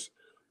reverse.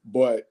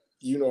 But,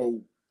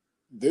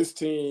 this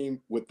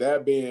team, with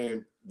that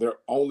being their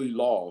only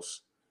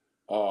loss,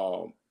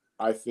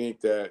 I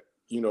think that,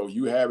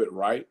 you have it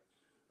right.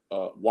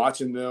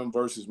 Watching them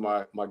versus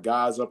my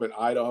guys up in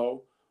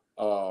Idaho,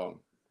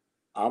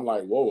 I'm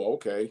like, whoa,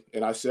 okay.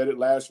 And I said it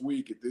last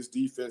week, if this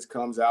defense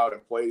comes out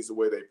and plays the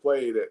way they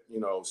play, that,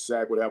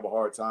 Sac would have a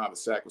hard time, but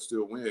Sac would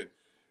still win.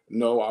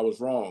 No, I was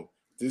wrong.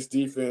 This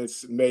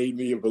defense made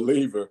me a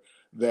believer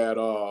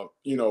that,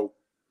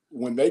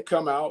 when they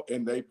come out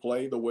and they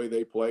play the way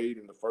they played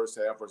in the first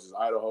half versus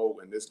Idaho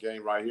in this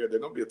game right here,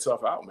 they're going to be a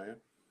tough out, man.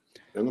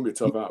 They're going to be a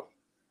tough out.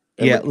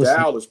 And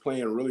McDowell is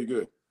playing really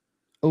good.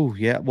 Oh,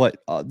 yeah.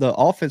 The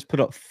offense put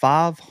up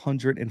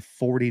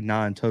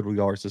 549 total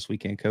yards this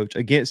weekend, Coach,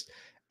 against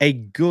a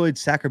good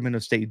Sacramento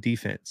State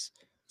defense.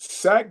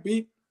 Sac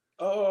beat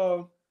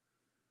a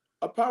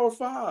Power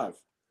 5.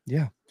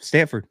 Yeah,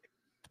 Stanford,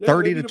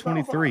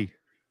 30-23.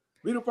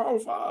 Beat a Power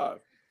 5.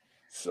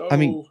 So I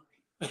mean,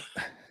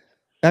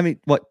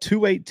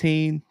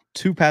 218,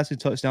 2 passing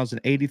touchdowns,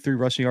 and 83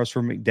 rushing yards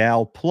for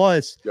McDowell,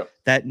 plus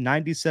that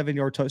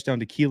 97-yard touchdown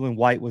to Keelan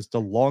White was the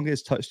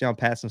longest touchdown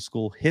pass in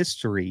school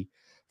history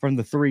from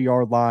the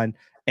 3-yard line,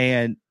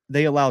 and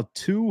they allowed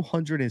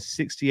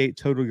 268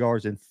 total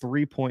yards and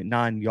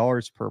 3.9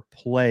 yards per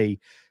play.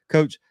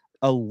 Coach,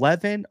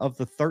 11 of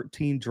the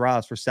 13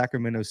 drives for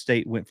Sacramento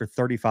State went for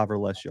 35 or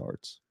less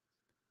yards.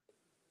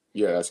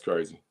 Yeah, that's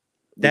crazy.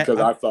 Because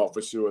I thought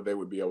for sure they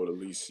would be able to at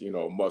least,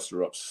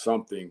 muster up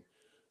something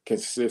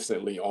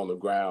consistently on the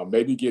ground.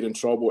 Maybe get in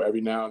trouble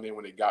every now and then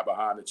when they got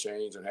behind the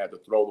chains and had to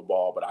throw the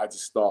ball. But I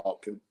just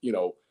thought,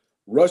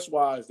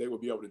 rush-wise, they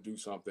would be able to do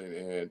something.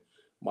 And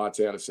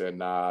Montana said,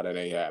 nah, that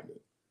ain't happening.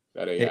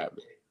 That ain't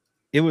happening.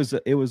 it was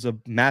a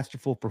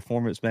masterful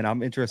performance, man.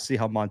 I'm interested to see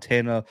how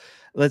Montana.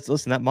 Let's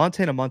listen. That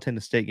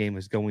Montana State game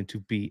is going to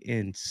be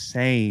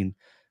insane.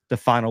 The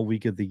final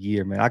week of the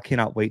year, man. I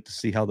cannot wait to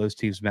see how those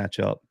teams match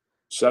up.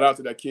 Shout out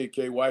to that kid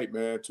K White,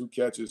 man. 2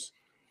 catches,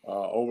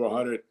 over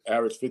 100,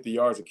 average 50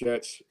 yards a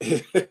catch.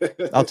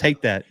 I'll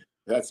take that.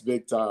 That's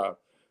big time.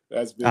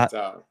 That's big I,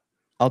 time.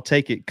 I'll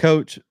take it,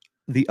 Coach.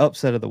 The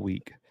upset of the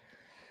week.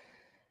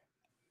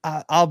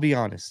 I'll be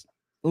honest.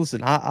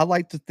 Listen, I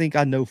like to think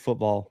I know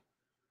football.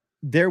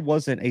 There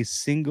wasn't a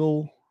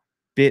single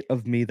bit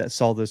of me that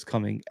saw this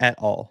coming at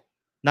all.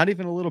 Not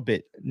even a little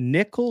bit.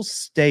 Nicholls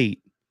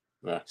State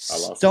I lost this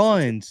one too.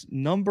 stuns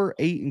number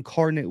 8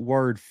 Incarnate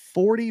Word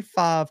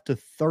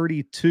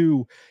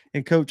 45-32.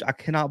 And Coach, I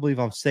cannot believe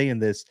I'm saying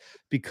this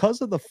because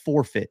of the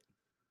forfeit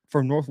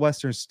from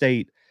Northwestern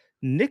State.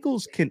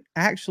 Nicholls can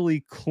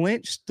actually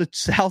clinch the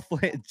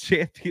Southland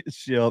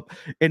Championship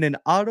in an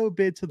auto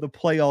bid to the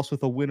playoffs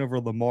with a win over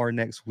Lamar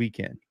next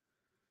weekend.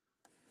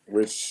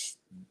 Which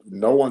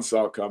no one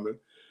saw coming.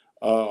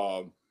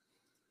 And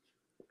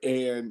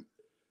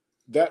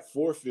that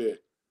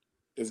forfeit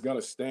is going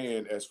to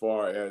stand as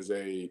far as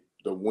the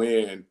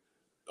win.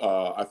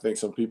 I think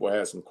some people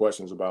had some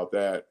questions about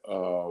that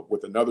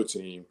with another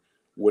team.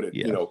 Would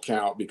it,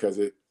 count? Because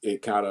it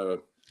kind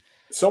of,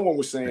 someone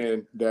was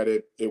saying that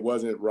it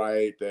wasn't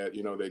right, that,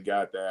 they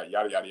got that,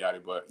 yada, yada, yada.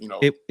 But,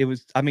 it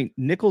was, I mean,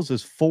 Nicholls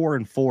is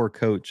 4-4,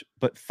 Coach,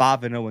 but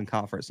 5-0 in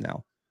conference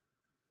now.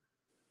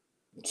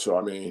 So,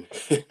 I mean,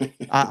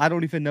 I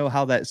don't even know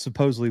how that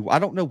supposedly, I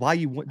don't know why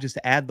you want just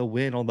to add the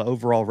win on the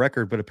overall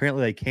record, but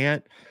apparently they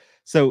can't.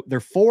 So they're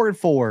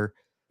 4-4,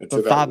 but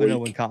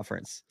 5-0 in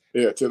conference.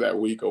 Yeah, to that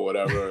week or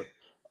whatever,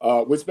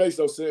 which makes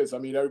no sense. I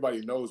mean,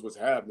 everybody knows what's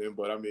happening,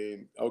 but I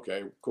mean,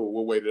 okay, cool,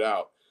 we'll wait it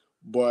out.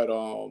 But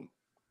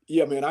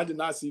yeah, man, I did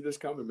not see this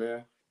coming,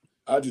 man.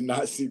 I did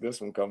not see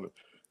this one coming.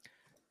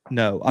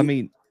 No, I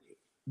mean,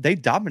 they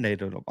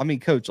dominated them. I mean,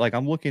 Coach, like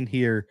I'm looking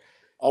here,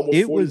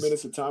 almost 40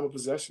 minutes of time of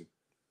possession.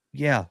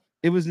 Yeah,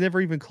 it was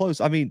never even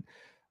close. I mean,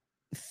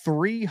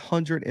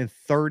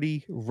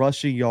 330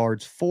 rushing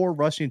yards, 4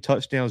 rushing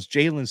touchdowns.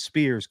 Jalen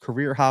Spears,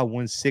 career high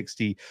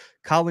 160.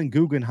 Colin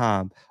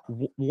Guggenheim,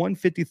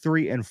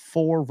 153 and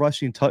 4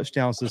 rushing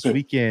touchdowns this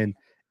weekend.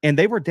 And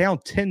they were down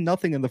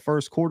 10-0 in the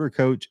first quarter,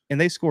 Coach,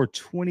 and they scored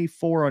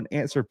 24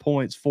 unanswered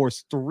points,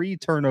 forced 3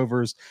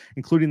 turnovers,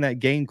 including that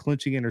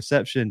game-clinching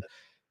interception.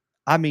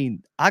 I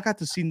mean, I got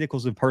to see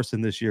Nicholls in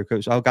person this year,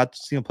 Coach. I got to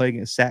see him play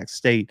against Sac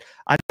State.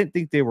 I didn't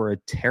think they were a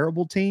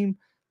terrible team,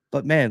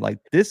 but man, like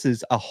this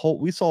is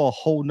we saw a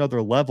whole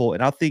nother level.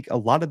 And I think a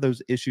lot of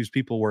those issues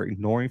people were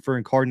ignoring for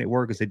Incarnate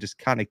Word because they just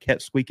kind of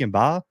kept squeaking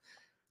by.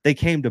 They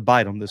came to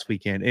bite them this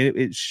weekend. And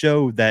it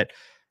showed that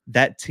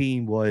that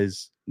team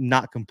was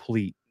not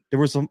complete. There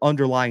were some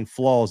underlying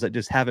flaws that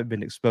just haven't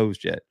been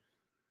exposed yet.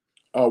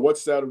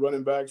 What's that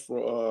running back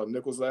for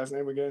Nicholls' last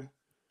name again?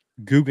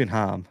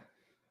 Guggenheim.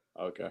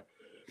 Okay.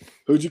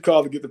 Who'd you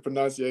call to get the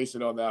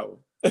pronunciation on that one?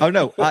 Oh,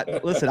 no.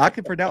 Listen, I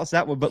can pronounce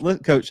that one, but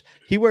look, Coach,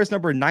 he wears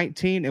number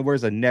 19 and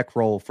wears a neck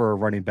roll for a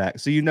running back.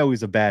 So you know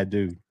he's a bad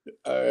dude.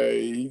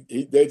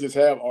 They just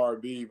have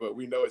RB, but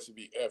we know it should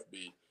be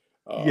FB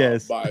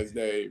yes. by his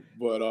name.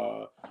 But,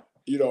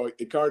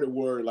 Incarnate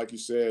Word, like you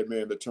said,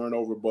 man, the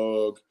turnover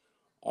bug.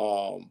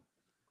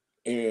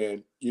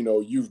 And,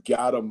 you've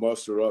got to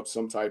muster up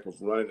some type of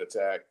running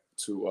attack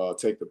to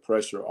take the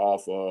pressure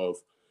off of,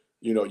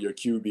 your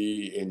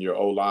QB and your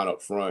O-line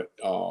up front.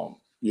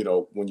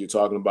 When you're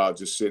talking about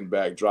just sitting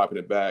back, dropping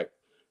it back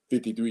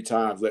 53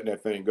 times, letting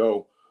that thing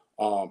go.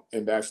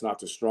 And that's not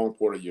the strong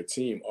point of your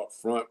team up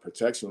front,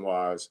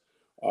 protection-wise,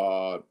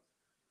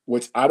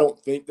 which I don't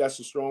think that's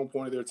the strong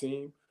point of their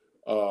team,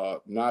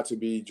 not to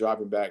be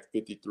dropping back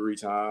 53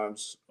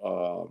 times.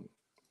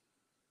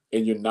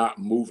 And you're not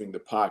moving the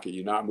pocket.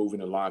 You're not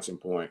moving the launching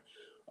point.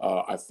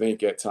 I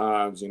think at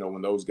times,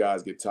 when those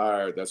guys get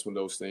tired, that's when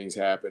those things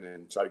happen,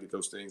 and try to get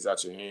those things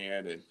out your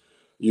hand. And,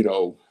 you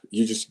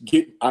just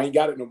I ain't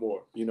got it no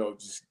more,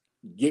 just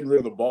getting rid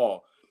of the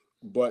ball.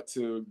 But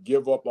to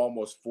give up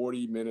almost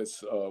 40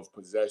 minutes of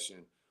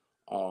possession,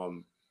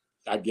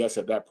 I guess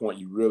at that point,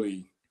 you're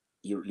really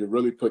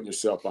putting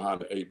yourself behind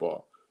the 8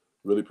 ball,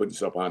 really putting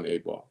yourself behind the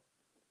 8 ball.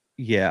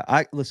 Yeah,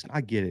 I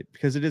get it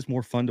because it is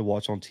more fun to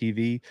watch on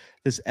TV.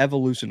 This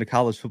evolution to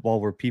college football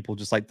where people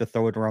just like to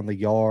throw it around the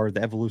yard,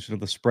 the evolution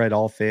of the spread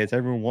offense.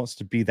 Everyone wants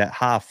to be that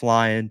high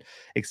flying,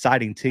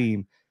 exciting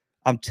team.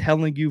 I'm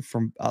telling you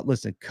from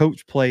listen,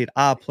 Coach played,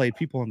 I played,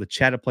 people in the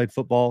chat have played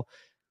football.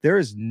 There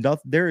is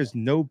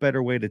no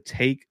better way to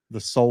take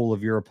the soul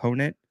of your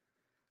opponent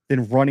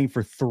than running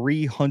for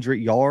 300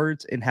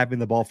 yards and having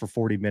the ball for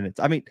 40 minutes.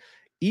 I mean,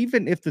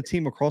 even if the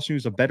team across from you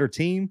is a better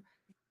team,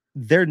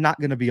 they're not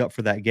going to be up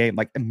for that game.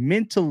 Like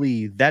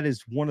mentally, that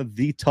is one of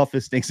the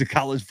toughest things in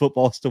college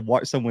football is to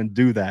watch someone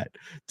do that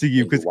to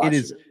you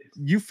because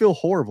you feel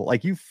horrible.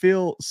 Like you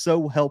feel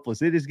so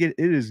helpless. It is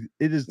the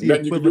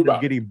equivalent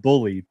of getting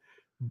bullied.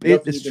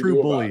 It's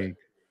true bullying.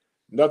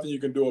 Nothing you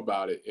can do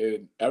about it.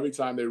 And every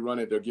time they run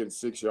it, they're getting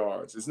 6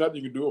 yards. There's nothing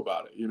you can do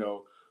about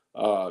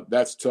it.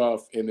 That's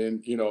tough. And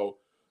then,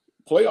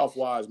 playoff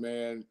wise,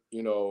 man,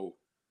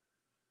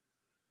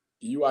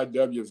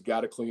 UIW's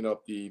got to clean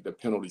up the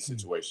penalty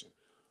situation.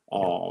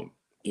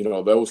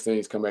 Yep. Those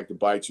things come back to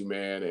bite you,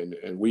 man.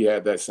 And we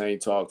had that same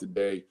talk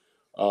today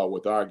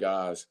with our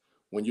guys.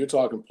 When you're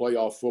talking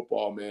playoff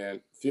football,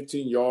 man,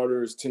 15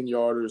 yarders, 10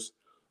 yarders,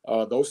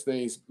 those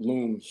things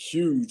loom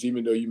huge,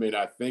 even though you may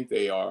not think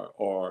they are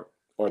or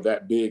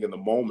that big in the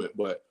moment.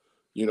 But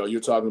you're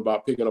talking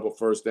about picking up a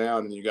first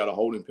down and you got a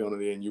holding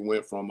penalty, and you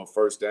went from a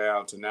first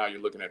down to now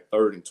you're looking at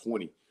 3rd and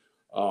 20.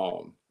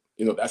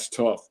 That's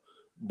tough.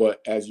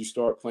 But as you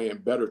start playing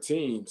better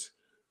teams,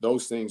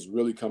 those things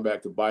really come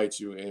back to bite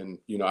you. And,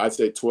 I'd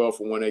say 12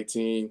 for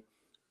 118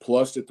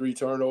 plus the 3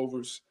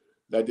 turnovers,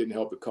 that didn't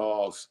help the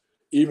cause.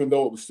 Even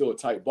though it was still a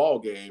tight ball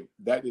game,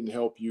 that didn't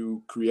help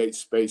you create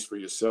space for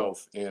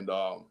yourself. And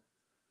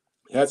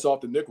hats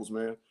off to Nichols,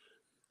 man.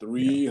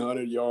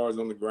 300 yards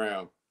on the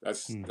ground.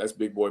 That's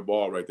big boy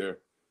ball right there.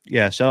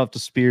 Yeah, shout out to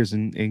Spears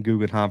and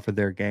Guggenheim for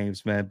their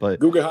games, man. But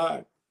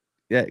Guggenheim.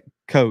 Yeah,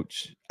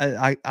 Coach,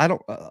 I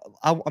don't.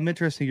 I'm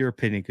interested in your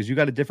opinion because you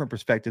got a different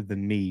perspective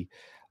than me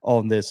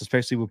on this,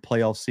 especially with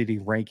playoff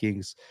seeding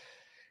rankings.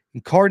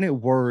 Incarnate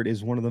Word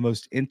is one of the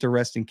most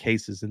interesting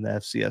cases in the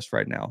FCS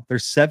right now. They're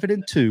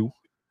 7-2,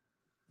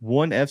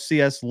 1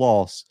 FCS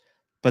loss,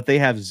 but they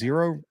have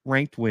 0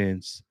 ranked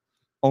wins,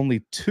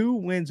 only 2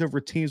 wins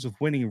over teams with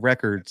winning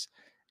records,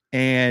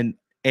 and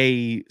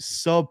a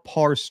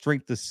subpar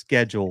strength of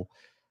schedule.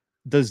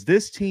 Does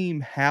this team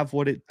have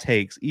what it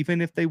takes, even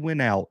if they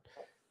win out,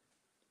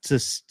 to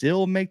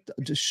still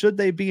should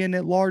they be an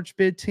at-large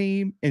bid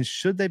team, and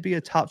should they be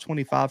a top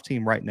 25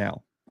 team right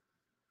now?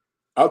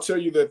 I'll tell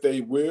you that they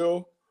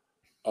will.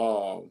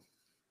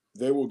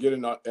 They will get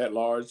an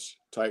at-large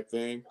type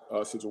thing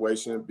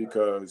situation,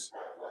 because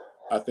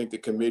I think the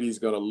committee is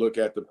going to look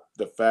at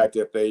the fact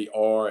that they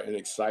are an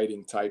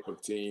exciting type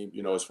of team,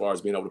 as far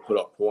as being able to put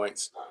up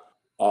points.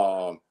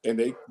 And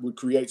they would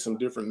create some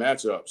different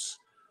matchups.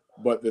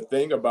 But the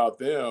thing about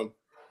them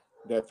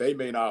that they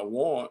may not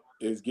want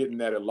is getting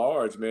that at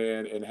large,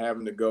 man, and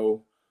having to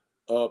go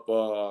up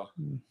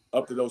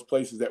to those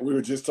places that we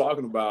were just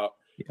talking about.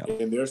 Yeah.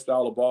 And their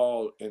style of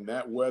ball and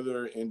that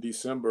weather in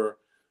December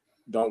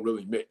don't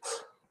really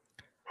mix.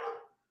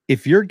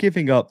 If you're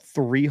giving up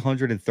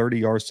 330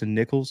 yards to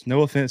Nichols,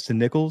 no offense to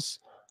Nichols.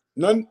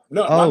 None. I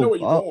know where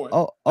you're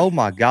going. Oh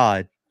my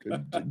God.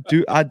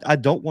 Dude, I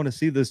don't want to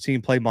see this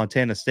team play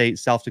Montana State,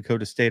 South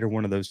Dakota State, or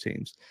one of those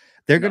teams.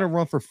 They're going to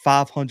run for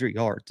 500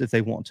 yards if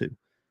they want to.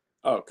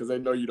 Oh, because they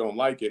know you don't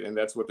like it, and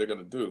that's what they're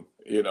going to do.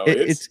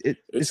 It's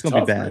going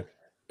to be bad. Man.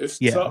 It's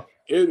tough.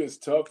 It is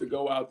tough to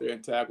go out there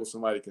and tackle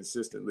somebody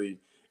consistently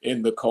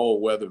in the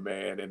cold weather,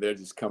 man, and they're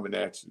just coming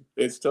at you.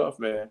 It's tough,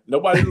 man.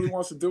 Nobody really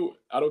wants to do it.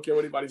 I don't care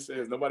what anybody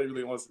says. Nobody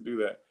really wants to do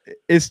that.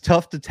 It's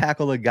tough to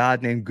tackle a guy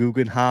named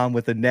Guggenheim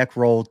with a neck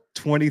roll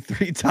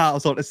 23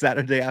 times on a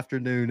Saturday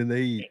afternoon in the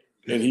heat.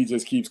 And he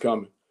just keeps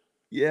coming.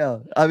 Yeah,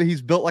 I mean,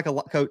 he's built like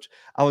a coach.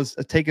 I was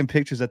taking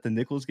pictures at the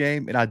Nichols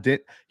game, and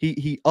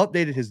he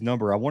updated his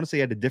number. I want to say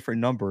he had a different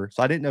number,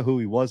 so I didn't know who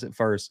he was at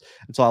first.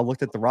 And so I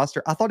looked at the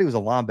roster. I thought he was a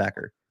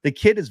linebacker. The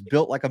kid is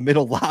built like a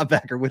middle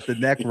linebacker with the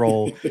neck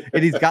roll,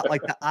 and he's got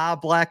like the eye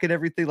black and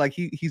everything. Like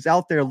he's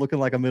out there looking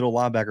like a middle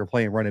linebacker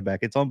playing running back.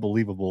 It's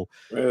unbelievable.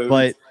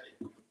 But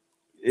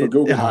for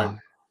Guggenheim.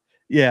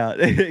 Yeah,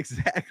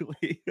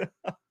 exactly.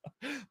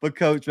 But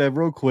Coach, man,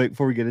 real quick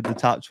before we get into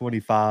top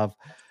 25.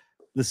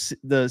 The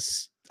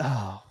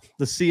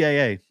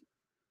CAA,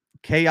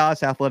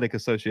 Chaos Athletic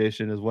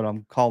Association, is what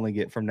I'm calling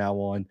it from now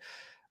on.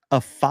 A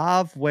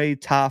 5-way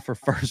tie for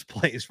first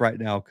place right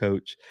now,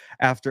 Coach.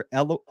 After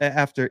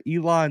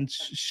Elon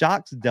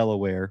shocks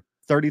Delaware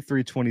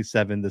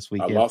 33-27 this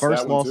weekend. I lost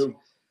first that loss. One too.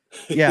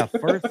 Yeah,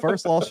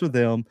 first loss for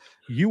them.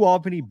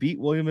 UAlbany beat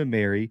William and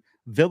Mary.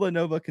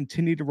 Villanova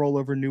continued to roll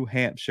over New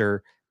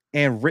Hampshire.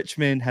 And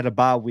Richmond had a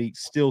bye week,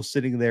 still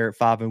sitting there at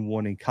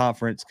 5-1 in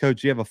conference.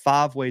 Coach, you have a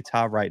 5-way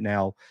tie right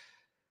now.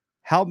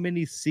 How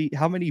many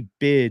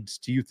bids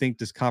do you think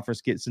this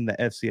conference gets in the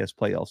FCS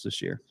playoffs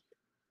this year?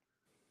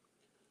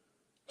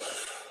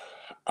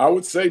 I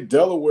would say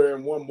Delaware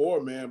and one more,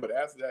 man. But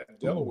after that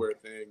Delaware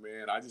thing,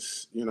 man, I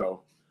just,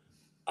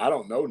 I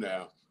don't know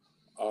now.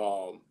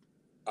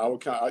 I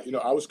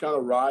was kind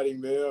of riding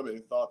them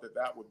and thought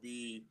that would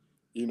be,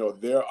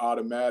 they're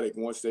automatic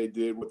once they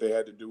did what they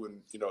had to do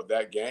in,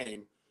 that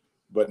game.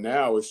 But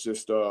now it's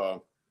just,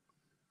 are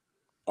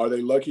they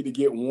lucky to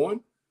get one?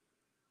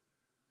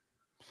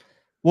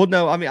 Well,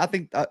 no, I mean, I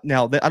think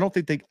now I don't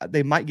think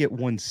they might get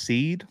one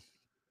seed.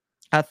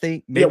 I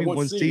think maybe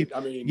one seed. I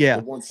mean, yeah,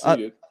 one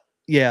seeded.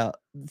 Yeah,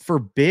 for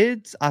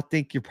bids, I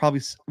think you're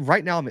probably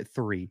right now. I'm at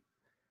 3.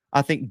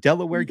 I think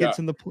Delaware gets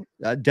in the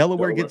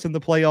Delaware gets in the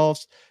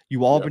playoffs.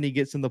 UAlbany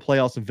gets in the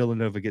playoffs, and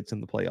Villanova gets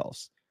in the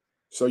playoffs.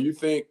 So you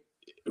think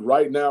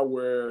right now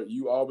where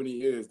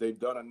UAlbany is, they've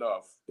done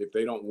enough if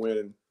they don't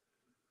win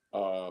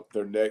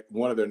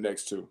one of their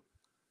next 2?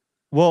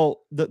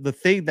 Well, the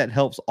thing that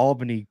helps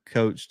Albany,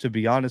 Coach, to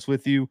be honest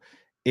with you,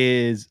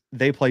 is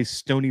they play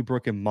Stony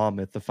Brook and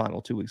Monmouth the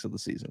final 2 weeks of the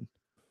season.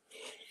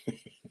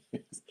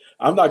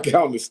 I'm not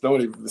counting the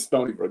Stony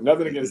Brook.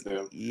 Nothing against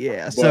them,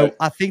 Yeah, so but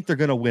I think they're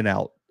going to win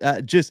out.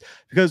 Just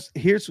because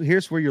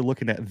here's where you're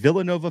looking at.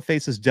 Villanova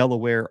faces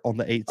Delaware on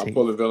the I'm 18th.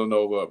 pulling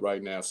Villanova up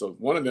right now. So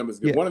one of them is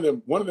good. Yeah, One of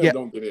them yeah.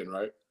 don't get in,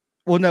 right?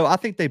 Well, no, I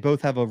think they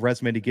both have a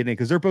resume to get in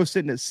because they're both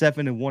sitting at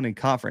 7-1 in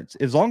conference.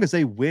 As long as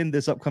they win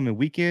this upcoming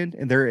weekend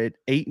and they're at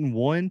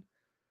 8-1,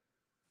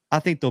 I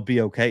think they'll be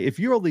okay. If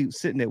you're only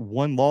sitting at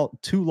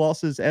two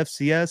losses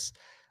FCS,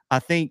 I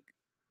think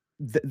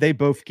they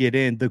both get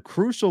in. The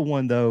crucial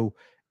one though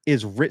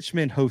is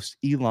Richmond hosts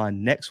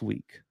Elon next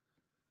week.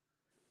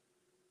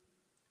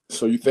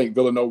 So you think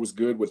Villanova's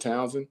good with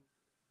Townsend?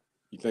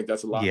 You think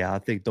that's a lot? Yeah, I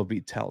think they'll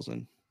beat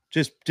Towson.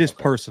 Just Okay.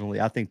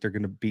 personally, I think they're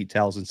going to beat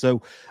Towson.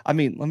 So, I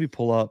mean, let me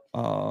pull up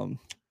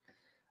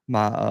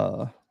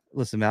my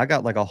listen, man, I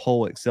got like a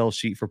whole Excel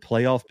sheet for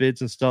playoff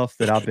bids and stuff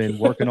that I've been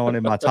working on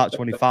in my top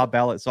 25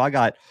 ballot. So I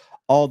got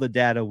all the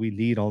data we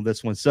need on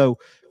this one. So,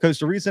 because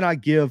the reason I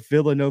give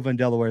Villanova and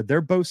Delaware,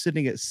 they're both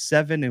sitting at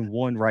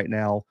 7-1 right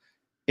now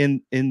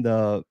in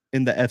the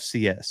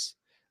FCS.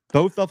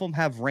 Both of them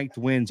have ranked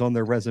wins on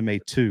their resume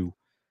too.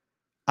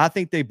 I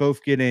think they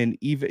both get in.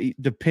 Even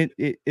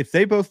if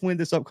they both win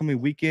this upcoming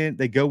weekend,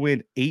 they go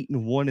in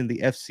 8-1 in the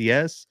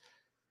FCS,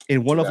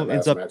 and To one of that them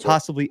ends last up matchup.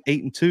 possibly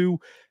 8-2.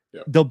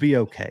 Yep. They'll be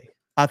okay.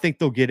 I think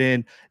they'll get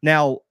in.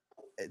 Now,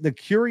 the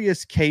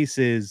curious case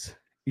is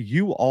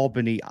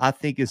Albany. I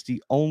think is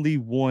the only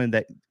one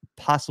that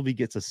possibly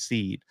gets a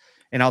seed,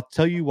 and I'll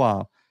tell you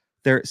why.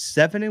 They're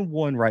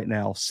 7-1 right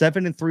now,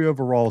 7-3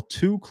 overall,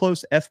 two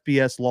close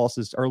FBS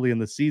losses early in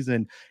the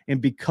season,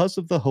 and because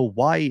of the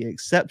Hawaii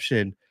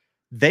exception,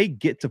 they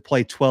get to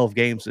play 12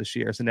 games this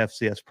year as an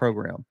FCS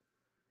program.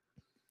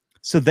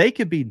 So they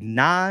could be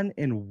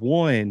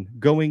 9-1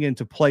 going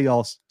into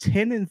playoffs,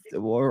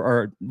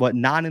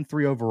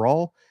 9-3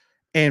 overall.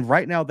 And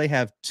right now they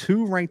have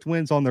two ranked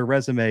wins on their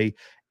resume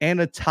and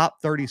a top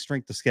 30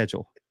 strength of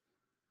schedule.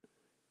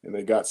 And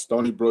they got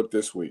Stony Brook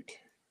this week.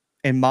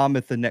 And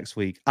Monmouth the next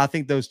week. I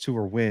think those two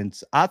are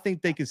wins. I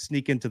think they could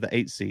sneak into the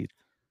 8th seed.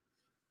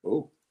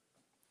 Oh.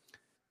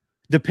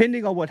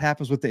 Depending on what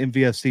happens with the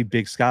MVFC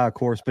Big Sky, of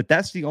course, but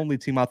that's the only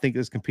team I think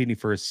is competing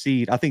for a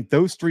seed. I think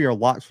those three are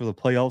locked for the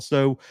playoffs.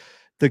 So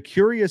the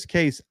curious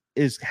case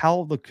is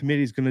how the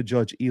committee is going to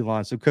judge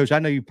Elon. So, Coach, I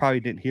know you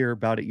probably didn't hear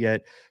about it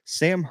yet.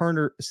 Sam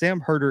Herder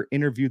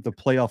interviewed the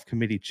playoff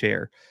committee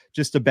chair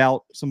just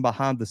about some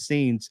behind the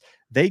scenes.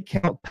 They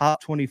count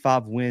top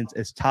 25 wins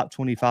as top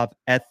 25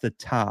 at the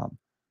time.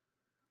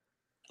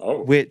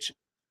 Oh. Which,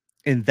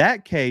 in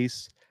that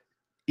case,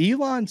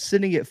 Elon's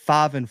sitting at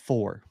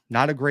 5-4.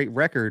 Not a great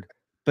record,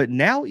 but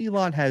now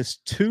Elon has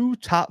two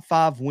top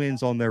 5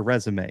 wins on their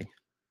resume.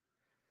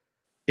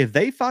 If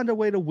they find a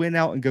way to win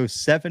out and go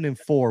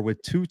 7-4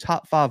 with two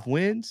top 5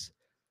 wins,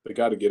 they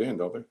got to get in,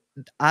 don't they?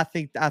 I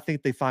think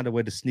they find a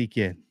way to sneak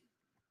in.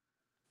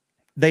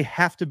 They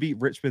have to beat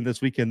Richmond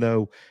this weekend,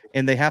 though,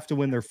 and they have to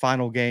win their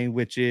final game,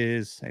 which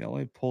is, hang on,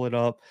 let me pull it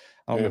up.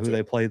 I don't know who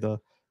they play.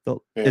 They'll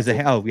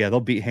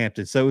beat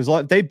Hampton. So as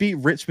long as they beat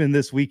Richmond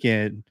this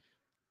weekend,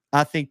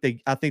 I think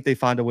they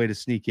find a way to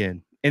sneak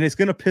in, and it's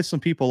going to piss some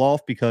people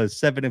off because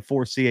 7-4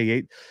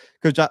 CAA.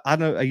 Because I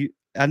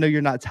know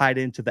you're not tied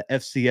into the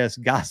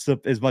FCS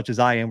gossip as much as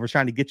I am. We're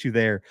trying to get you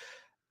there.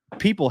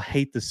 People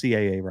hate the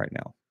CAA right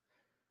now.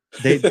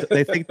 They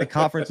think the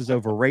conference is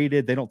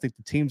overrated. They don't think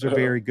the teams are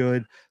very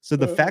good. So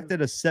the fact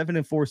that a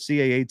 7-4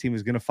 CAA team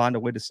is going to find a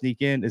way to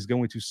sneak in is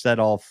going to set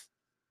off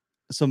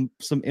some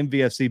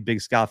MVFC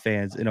Big Sky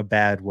fans in a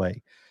bad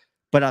way.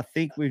 But I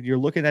think when you're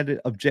looking at it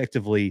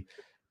objectively,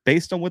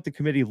 based on what the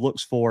committee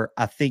looks for,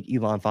 I think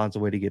Elon finds a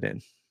way to get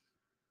in.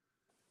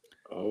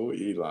 Oh,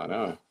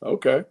 Elon.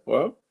 Okay.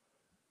 Well,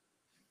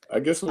 I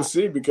guess we'll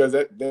see because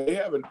they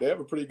have a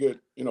pretty good,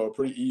 a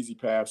pretty easy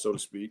path, so to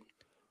speak.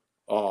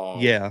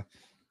 Yeah.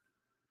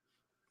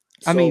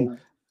 I mean,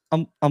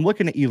 I'm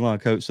looking at Elon,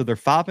 Coach. So they're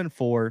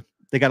 5-4.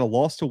 They got a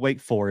loss to Wake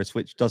Forest,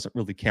 which doesn't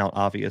really count,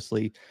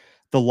 obviously.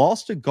 The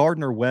loss to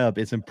Gardner Webb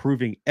is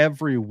improving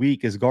every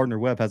week as Gardner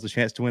Webb has a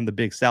chance to win the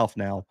Big South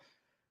now.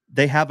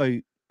 They have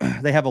a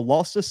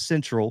loss to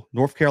Central,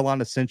 North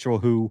Carolina Central,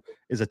 who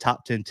is a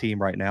top 10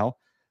 team right now.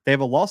 They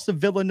have a loss to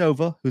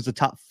Villanova, who's a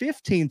top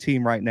 15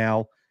 team right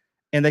now,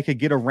 and they could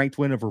get a ranked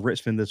win over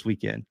Richmond this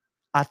weekend.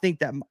 I think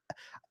that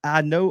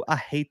I know I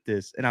hate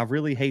this, and I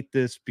really hate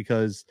this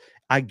because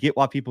I get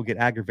why people get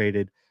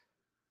aggravated.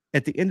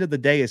 At the end of the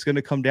day, it's going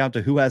to come down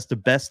to who has the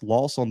best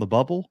loss on the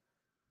bubble,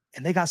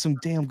 and they got some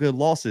damn good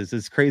losses,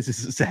 as crazy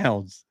as it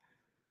sounds.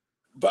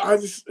 But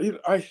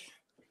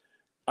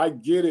I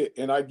get it,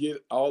 and I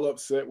get all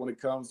upset when it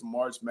comes to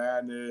March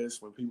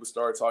Madness, when people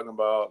start talking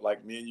about,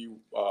 like me and you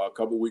a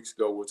couple of weeks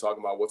ago, we were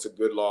talking about what's a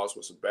good loss,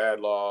 what's a bad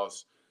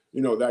loss,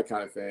 that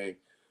kind of thing.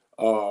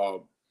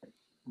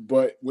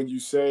 But when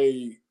you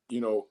say,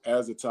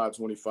 as a top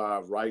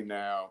 25 right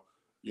now,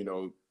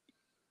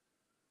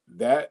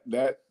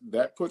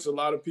 that puts a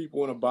lot of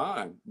people in a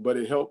bind, but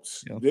it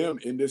helps them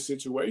in this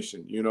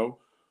situation,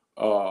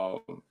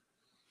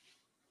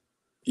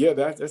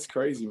 that's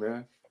crazy,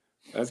 man.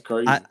 That's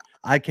crazy.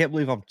 I can't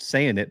believe I'm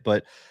saying it,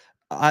 but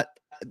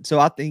So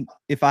I think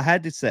if I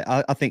had to say,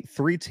 I think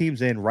 3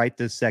 teams in right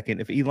this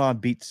second. If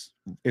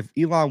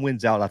Elon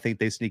wins out, I think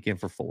they sneak in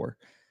for 4.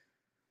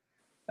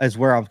 As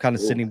where I'm kind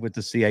of Ooh, sitting with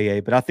the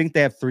CAA, but I think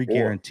they have 3 4.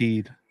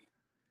 guaranteed.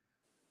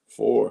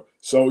 4.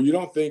 So you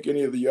don't think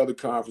any of the other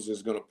conferences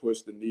is going to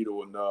push the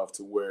needle enough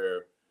to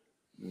where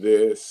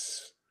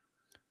this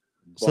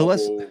So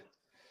bubble?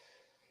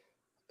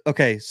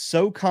 okay,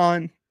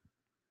 SoCon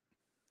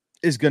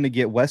is going to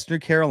get Western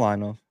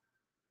Carolina,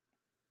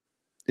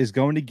 is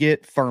going to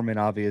get Furman,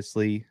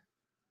 obviously,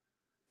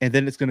 and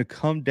then it's going to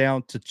come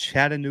down to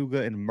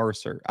Chattanooga and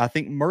Mercer. I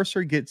think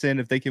Mercer gets in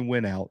if they can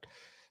win out,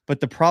 but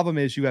the problem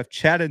is you have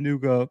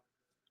Chattanooga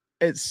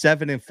at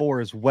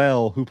 7-4 as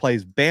well, who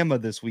plays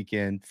Bama this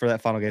weekend for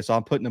that final game. So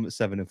I'm putting them at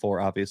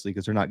 7-4, obviously,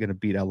 because they're not going to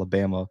beat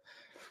Alabama.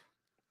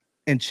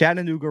 And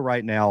Chattanooga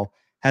right now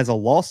has a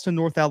loss to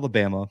North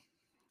Alabama,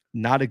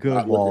 not a good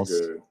Not looking loss.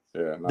 good.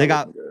 Yeah, They not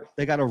got looking good.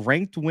 they got a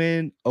ranked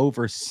win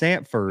over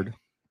Samford.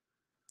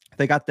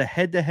 They got the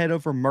head-to-head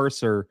over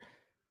Mercer,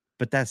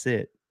 but that's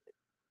it.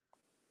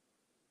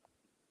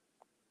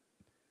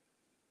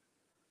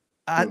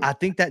 I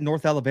think that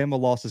North Alabama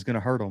loss is going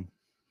to hurt them.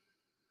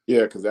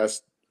 Yeah, because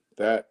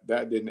that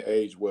didn't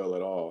age well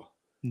at all.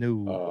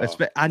 No, I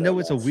That know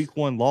it's a loss. week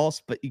 1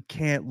 loss, but you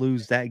can't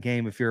lose that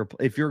game if you're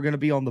going to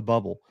be on the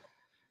bubble.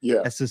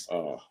 Yeah, That's just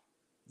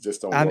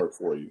don't I'm work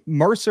for you.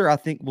 Mercer, I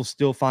think, will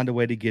still find a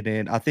way to get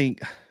in. I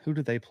think who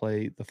did they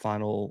play the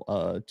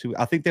final 2?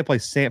 I think they play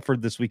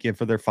Samford this weekend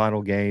for their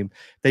final game.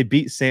 They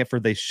beat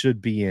Samford, they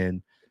should be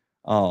in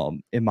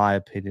my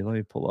opinion. Let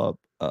me pull up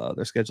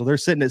their schedule. They're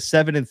sitting at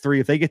 7-3.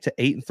 If they get to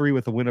 8-3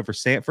 with a win over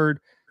Samford,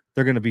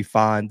 they're going to be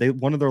fine.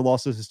 One of their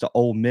losses is to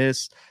Ole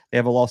Miss. They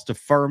have a loss to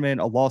Furman,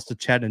 a loss to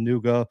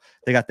Chattanooga.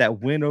 They got that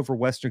win over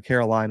Western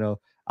Carolina.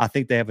 I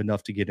think they have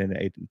enough to get in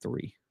at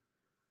 8-3.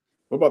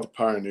 What about the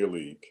Pioneer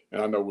League?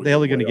 And I know we're They're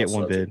only getting going to way get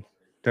off one subject. bid.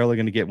 They're only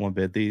going to get one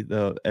bid.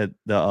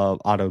 The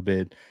auto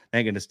bid. They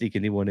ain't going to sneak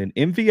anyone in.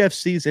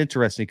 MVFC is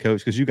interesting, coach,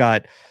 because you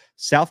got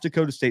South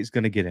Dakota State's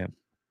going to get in,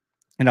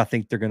 and I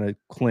think they're going to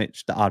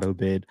clinch the auto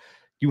bid.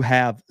 You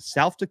have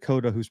South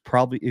Dakota, who's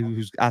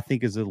I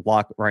think is a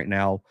lock right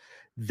now.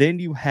 Then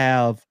you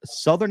have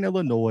Southern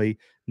Illinois,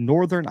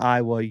 Northern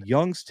Iowa,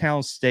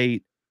 Youngstown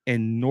State,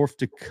 and North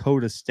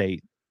Dakota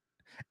State.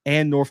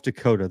 And North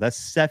Dakota. That's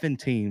 7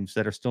 teams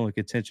that are still in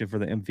contention for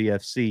the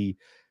MVFC.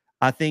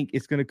 I think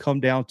it's going to come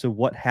down to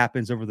what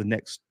happens over the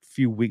next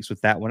few weeks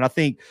with that one. I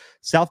think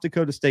South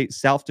Dakota State,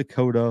 South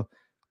Dakota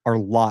are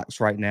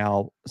locks right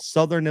now.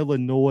 Southern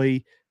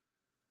Illinois,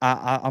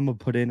 I'm gonna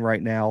put in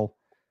right now.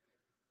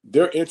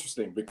 They're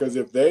interesting because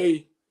if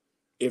they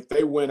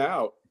win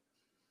out,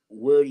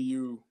 where do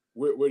you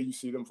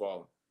see them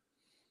falling?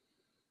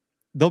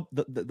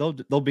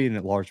 They'll be in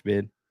a large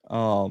bid.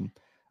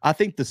 I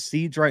think the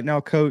seeds right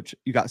now, coach,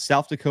 you got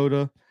South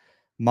Dakota,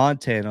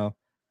 Montana,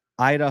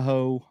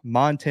 Idaho,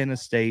 Montana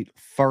State,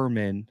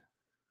 Furman,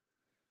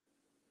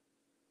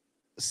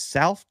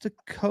 South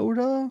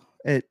Dakota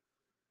at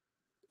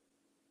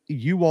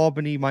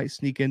Albany might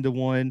sneak into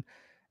one,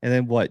 and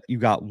then what? You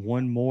got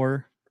one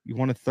more you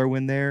want to throw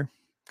in there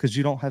because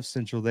you don't have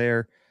Central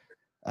there.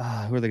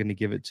 Who are they going to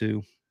give it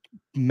to?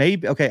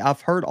 Maybe okay.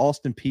 I've heard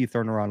Austin Peay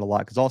thrown around a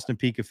lot because Austin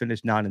Peay could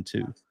finish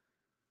 9-2.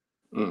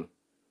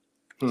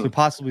 So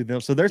possibly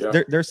them. So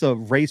there's a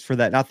race for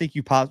that. And I think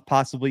you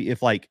possibly,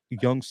 if like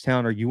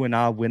Youngstown or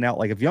UNI win out,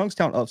 like if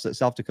Youngstown upset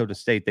South Dakota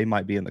State, they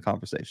might be in the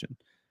conversation.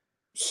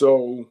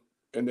 So,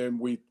 and then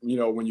when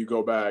you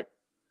go back,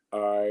 all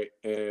right,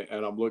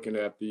 and I'm looking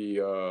at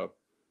the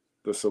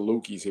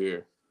Salukis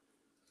here.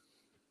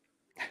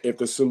 If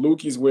the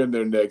Salukis win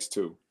their next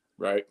 2,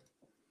 right?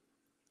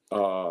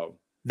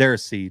 They're a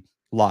seed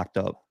locked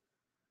up.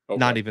 Okay.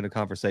 Not even a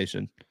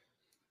conversation.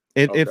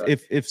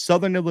 If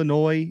Southern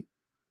Illinois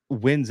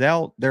wins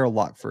out, they're a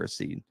lock for a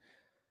seed.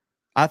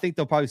 I think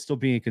they'll probably still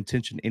be in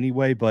contention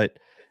anyway, but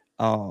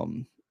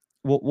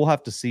we'll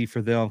have to see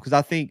for them because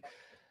I think,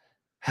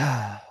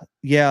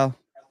 yeah,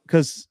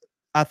 because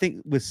I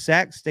think with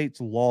Sac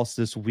State's loss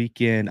this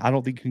weekend, I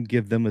don't think you can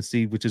give them a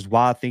seed, which is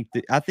why I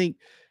think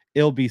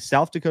it'll be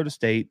South Dakota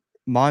State,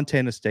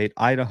 Montana State,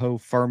 Idaho,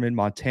 Furman,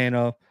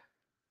 Montana,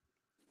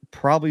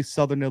 probably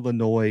Southern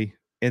Illinois,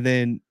 and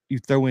then you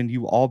throw in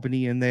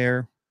Albany in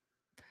there.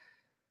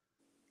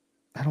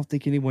 I don't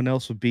think anyone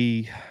else would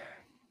be.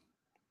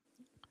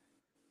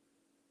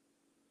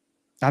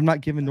 I'm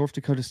not giving North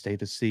Dakota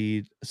State a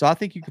seed, so I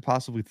think you could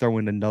possibly throw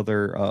in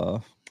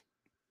another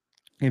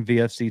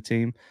MVFC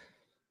team.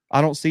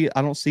 I don't see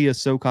a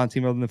SoCon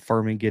team other than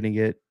Furman getting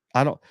it.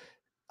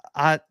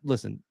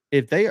 Listen.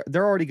 If they're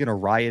already going to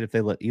riot if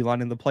they let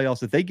Elon in the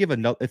playoffs, if they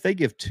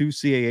give 2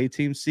 CAA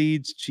team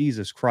seeds,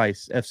 Jesus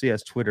Christ,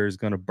 FCS Twitter is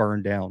going to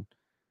burn down.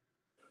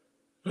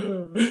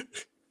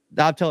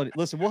 I'm telling you,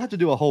 listen, we'll have to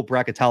do a whole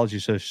bracketology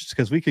show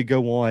because we could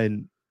go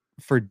on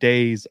for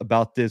days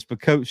about this.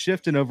 But coach,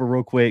 shifting over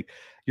real quick,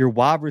 your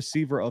wide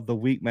receiver of the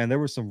week, man, there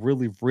were some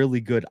really,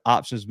 really good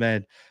options,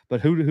 man. But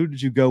who did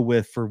you go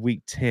with for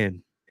week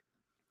 10?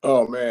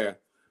 Oh man,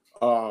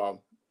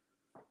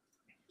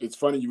 it's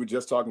funny you were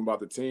just talking about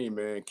the team,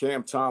 man.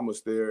 Cam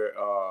Thomas there,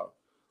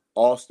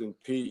 Austin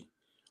P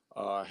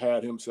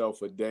had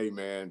himself a day,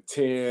 man.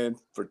 10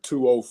 for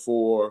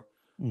 204,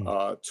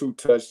 two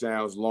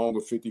touchdowns, long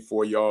of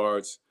 54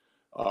 yards.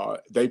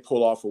 They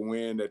pull off a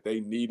win that they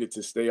needed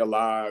to stay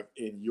alive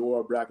in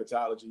your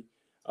bracketology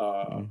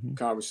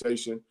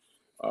conversation.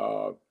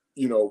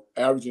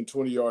 Averaging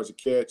 20 yards a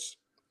catch.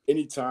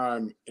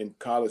 Anytime in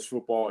college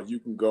football you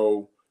can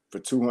go for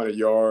 200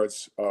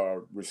 yards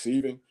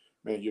receiving,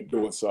 man, you're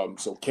doing something.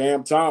 So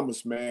Cam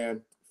Thomas,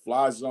 man,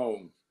 fly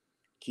zone.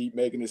 Keep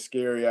making it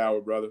scary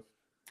hour, brother.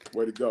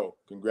 Way to go.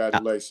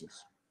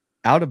 Congratulations.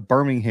 Out of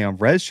Birmingham,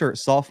 redshirt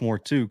sophomore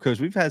too,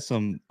 because we've had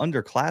some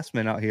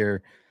underclassmen out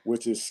here.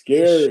 Which is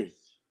scary.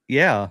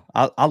 Yeah,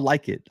 I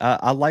like it.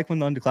 I like when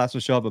the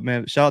underclassmen show up, but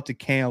man, shout out to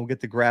Cam. We'll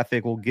get the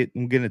graphic. We'll get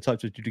in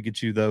touch with you to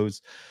get you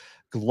those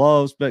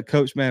gloves. But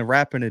coach, man,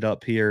 wrapping it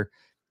up here.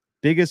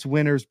 Biggest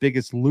winners,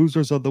 biggest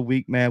losers of the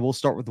week, man. We'll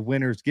start with the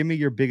winners. Give me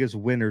your biggest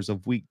winners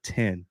of week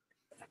 10.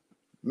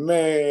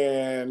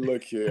 Man,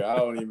 look here. I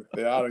don't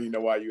even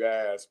know why you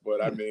asked,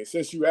 but I mean,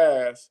 since you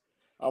asked,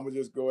 I'm gonna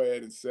just go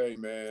ahead and say,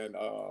 man,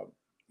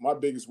 my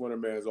biggest winner,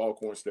 man, is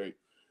Alcorn State.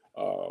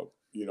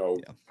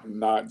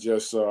 Not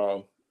just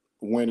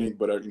winning,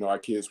 but our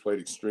kids played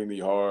extremely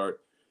hard.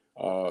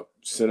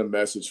 Sent a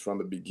message from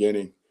the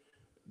beginning.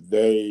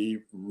 They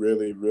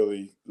really,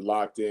 really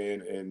locked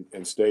in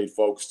and stayed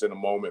focused in the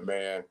moment,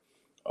 man.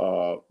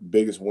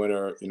 Biggest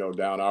winner,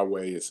 down our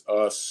way is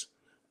us.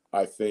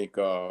 I think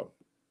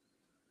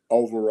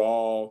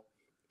overall,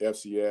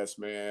 FCS,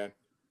 man,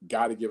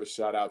 got to give a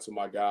shout out to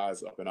my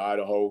guys up in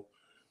Idaho.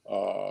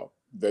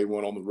 They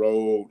went on the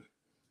road.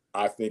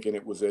 I think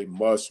it was a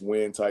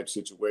must-win type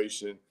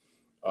situation.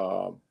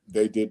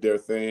 They did their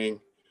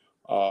thing.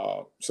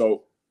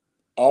 So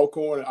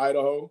Alcorn and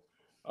Idaho,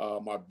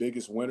 my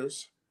biggest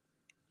winners.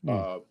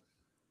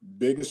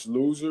 Biggest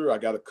loser, I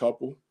got a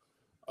couple.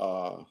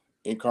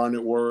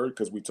 Incarnate Word,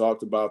 because we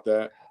talked about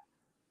that.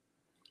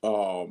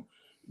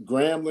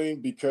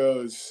 Grambling,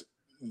 because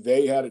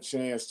they had a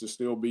chance to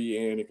still be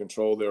in and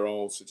control their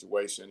own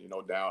situation,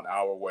 down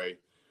our way.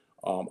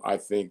 I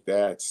think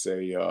that's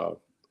a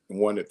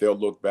one that they'll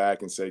look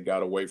back and say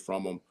got away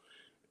from them,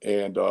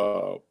 and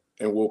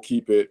we'll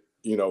keep it,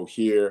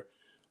 here.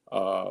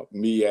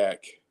 MEAC,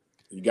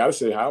 you got to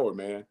say Howard,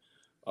 man.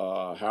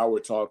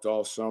 Howard talked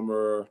all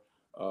summer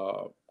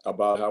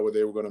about how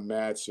they were going to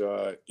match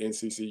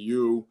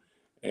NCCU,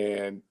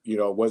 and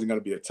it wasn't going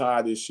to be a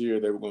tie this year.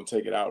 They were going to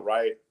take it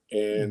outright,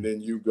 and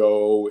then you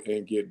go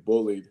and get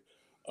bullied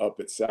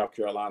up at South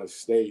Carolina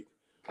State,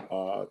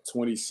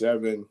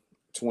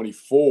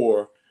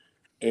 27-24,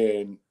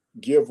 and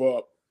give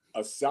up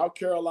a South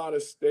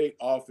Carolina State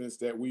offense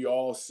that we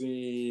all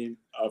seen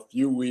a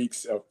few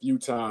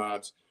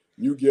times.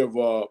 You give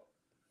up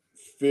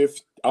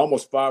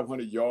almost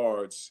 500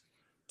 yards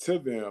to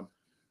them.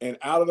 And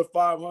out of the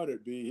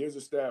 500, B, here's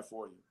a stat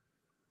for you.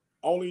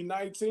 Only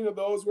 19 of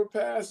those were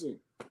passing.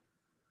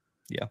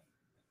 Yeah.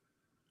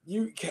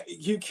 You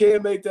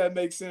can't make that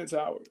make sense,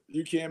 Howard.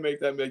 You can't make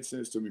that make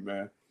sense to me,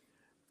 man.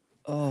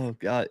 Oh,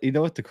 God. You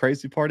know what the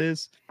crazy part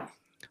is?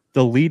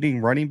 The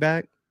leading running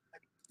back,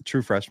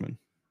 true freshman.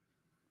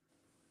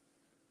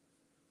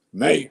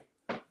 Man.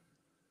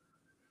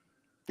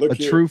 Look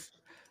here.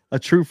 A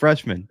true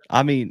freshman.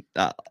 I mean,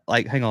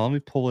 hang on. Let me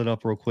pull it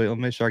up real quick. Let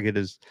me make sure I get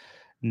his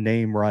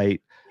name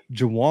right.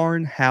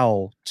 Jawarn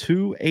Howell,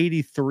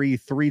 283,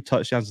 3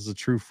 touchdowns as a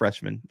true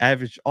freshman.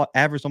 Averaged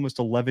almost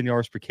 11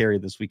 yards per carry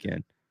this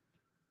weekend.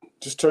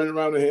 Just turn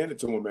around and hand it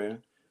to him,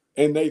 man.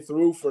 And they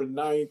threw for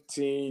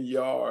 19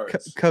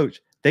 yards.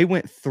 Coach, they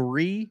went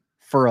 3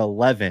 for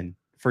 11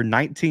 for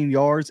 19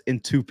 yards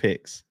and 2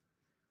 picks.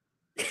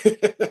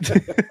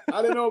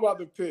 I didn't know about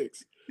the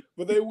picks,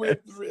 but they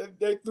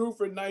threw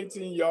for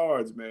 19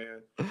 yards,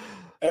 man.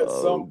 At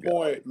some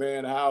point,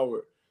 man,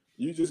 Howard,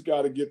 you just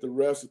got to get the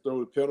refs to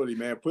throw the penalty,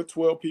 man. Put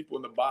 12 people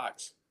in the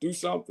box. Do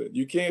something.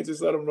 You can't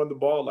just let them run the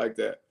ball like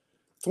that.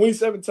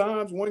 27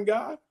 times, one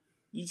guy.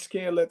 You just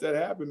can't let that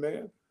happen,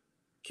 man.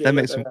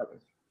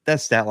 That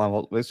stat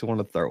line makes me want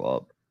to throw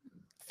up.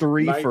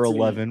 3 for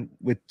 11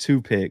 with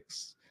 2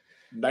 picks.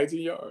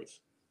 19 yards.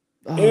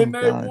 Oh, and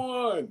they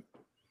won.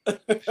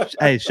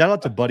 Hey, shout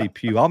out to Buddy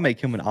Pugh. I'll make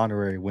him an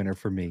honorary winner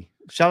for me.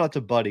 Shout out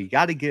to Buddy.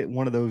 Got to get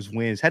one of those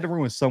wins. Had to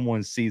ruin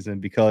someone's season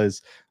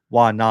because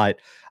why not?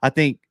 I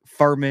think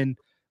Furman,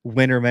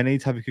 winner, man.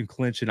 Anytime you can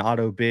clinch an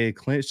auto bid,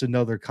 clinch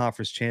another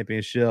conference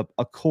championship.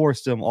 Of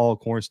course, them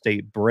Alcorn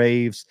State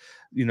Braves,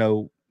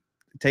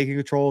 taking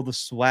control of the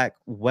SWAC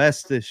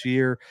West this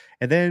year.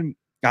 And then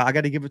I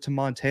got to give it to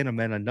Montana,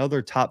 man.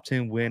 Another top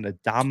 10 win, a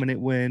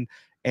dominant win,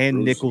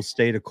 and Nicholls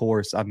State, of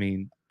course. I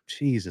mean,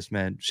 Jesus,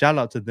 man. Shout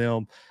out to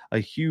them. A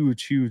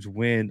huge, huge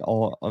win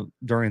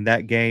during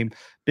that game.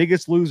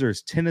 Biggest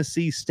losers,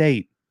 Tennessee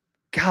State.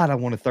 God, I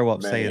want to throw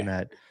up saying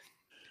that.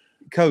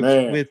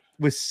 Coach,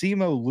 with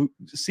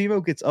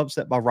SEMO gets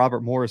upset by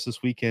Robert Morris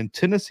this weekend.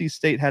 Tennessee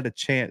State had a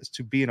chance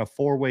to be in a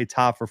 4-way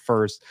tie for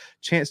first,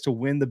 chance to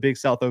win the Big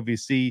South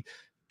OVC,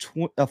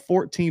 a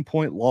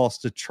 14-point loss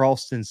to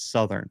Charleston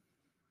Southern.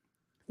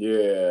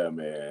 Yeah,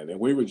 man. And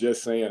we were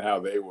just saying how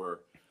they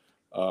were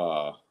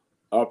uh,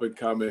 up and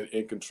coming,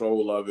 in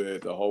control of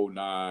it, the whole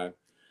nine,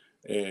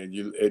 and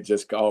it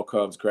just all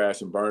comes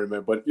crashing, burning,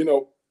 man. But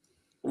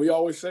we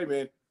always say,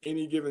 man,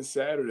 any given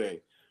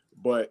Saturday.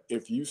 But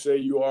if you say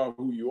you are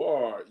who you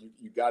are,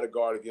 you got to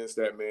guard against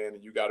that, man,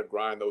 and you got to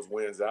grind those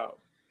wins out.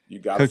 You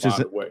got to Coach,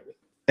 find a way.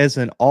 as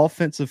an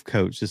offensive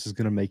coach, this is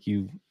gonna make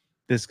you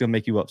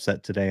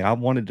upset today. I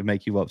wanted to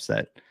make you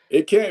upset.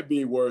 It can't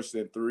be worse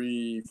than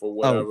three for Oh,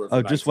 whatever for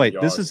oh, just 19 wait.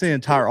 This yards is and the two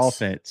entire picks.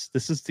 offense.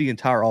 This is the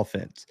entire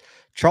offense.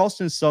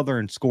 Charleston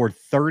Southern scored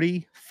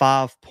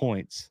 35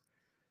 points,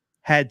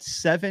 had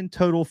 7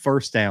 total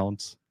first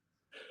downs,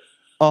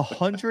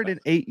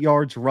 108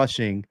 yards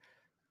rushing,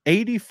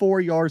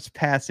 84 yards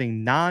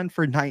passing, 9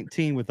 for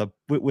 19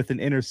 with an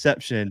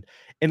interception,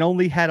 and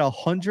only had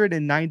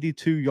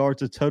 192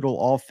 yards of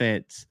total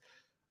offense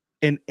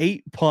and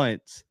 8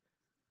 punts,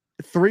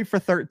 3 for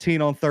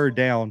 13 on third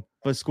down,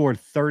 but scored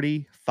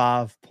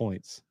 35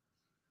 points.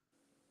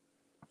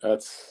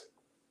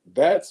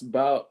 That's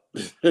about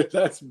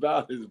that's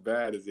about as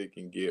bad as it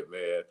can get,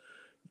 man.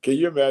 Can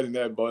you imagine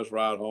that bus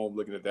ride home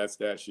looking at that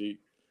stat sheet?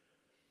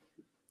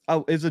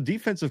 Oh, as a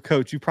defensive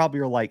coach, you probably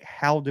are like,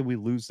 "How did we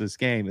lose this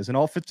game?" As an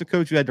offensive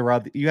coach, you had to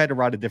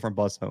ride a different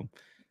bus home.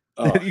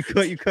 Uh, You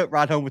couldn't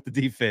ride home with the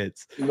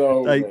defense.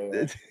 no, Like,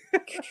 man.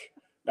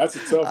 That's a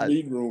tough I,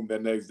 meeting room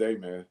that next day,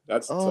 man.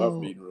 That's a tough oh,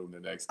 meeting room the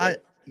next I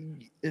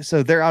day.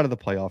 so they're out of the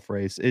playoff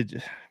race. It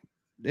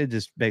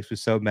just makes me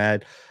so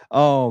mad.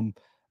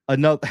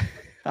 Another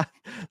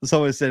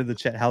someone said in the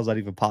chat, "How's that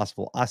even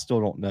possible?" I still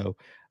don't know.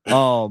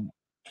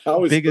 I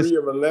was Biggest 3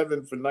 of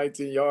 11 for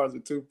 19 yards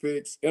and 2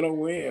 picks in a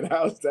win.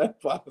 How's that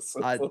I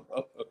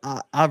possible?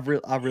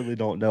 I really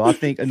don't know. I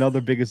think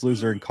another biggest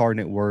loser,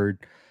 Incarnate Word.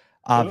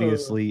 Uh,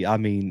 Obviously, I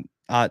mean,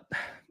 I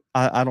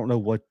don't know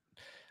what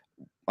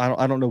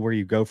I don't know where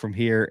you go from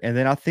here. And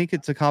then I think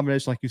it's a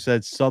combination, like you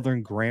said,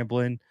 Southern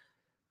Grambling.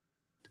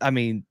 I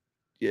mean,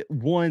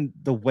 one,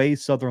 the way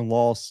Southern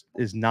lost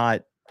is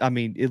not. I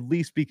mean, at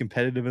least be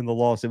competitive in the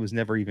loss. It was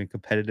never even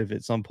competitive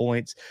at some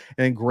points.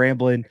 And then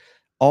Grambling,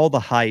 all the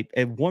hype.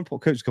 At one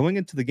point, coach, going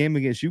into the game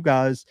against you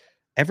guys,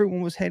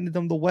 everyone was handing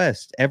them the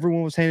West.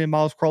 Everyone was handing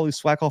Miles Crawley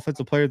SWAC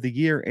Offensive Player of the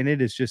Year, and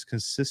it has just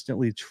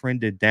consistently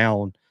trended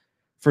down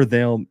for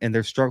them. And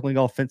they're struggling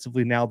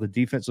offensively now. The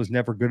defense was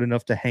never good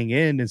enough to hang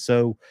in, and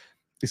so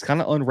it's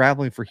kind of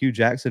unraveling for Hugh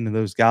Jackson and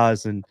those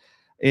guys. And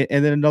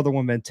then another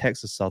one, man,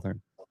 Texas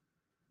Southern.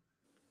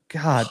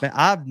 God, man,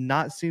 I've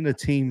not seen a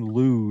team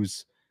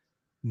lose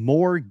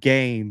more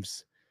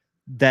games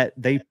that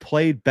they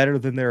played better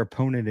than their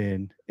opponent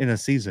in a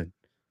season.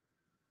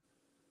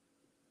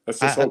 let's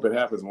just I hope it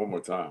happens one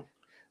more time.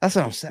 That's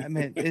what I'm saying,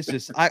 man. It's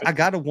just I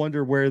gotta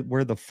wonder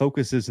where the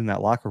focus is in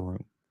that locker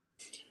room.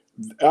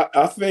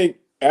 I think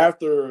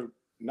after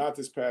not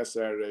this past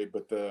Saturday,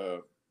 but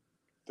the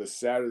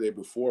Saturday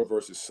before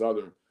versus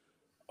Southern,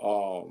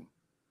 um,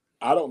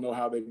 I don't know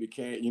how they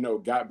became,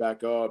 got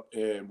back up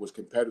and was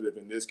competitive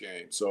in this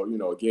game. So,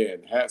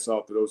 again, hats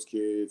off to those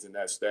kids and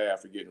that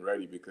staff for getting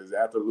ready because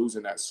after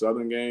losing that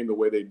Southern game the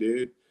way they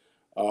did,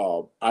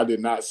 I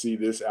did not see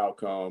this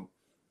outcome.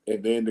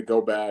 And then to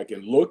go back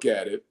and look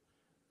at it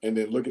and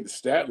then look at the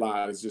stat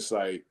line, it's just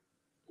like,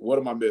 what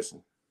am I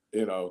missing?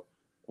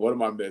 What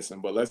am I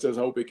missing? But let's just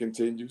hope it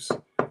continues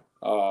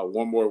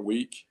one more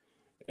week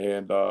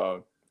and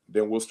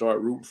then we'll start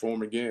rooting for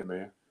them again,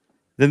 man.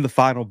 Then the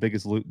final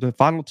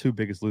two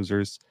biggest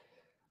losers,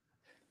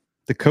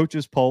 the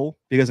coaches poll,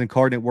 because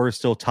Incarnate Word is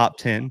still top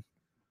 10.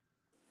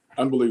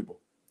 Unbelievable.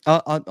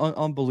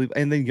 Unbelievable.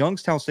 And then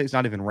Youngstown State's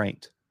not even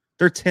ranked.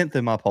 They're 10th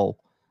in my poll.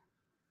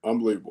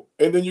 Unbelievable.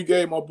 And then you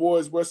gave my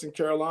boys Western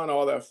Carolina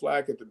all that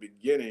flack at the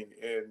beginning,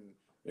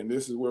 and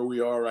this is where we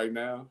are right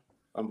now.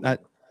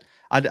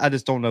 I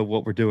just don't know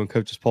what we're doing,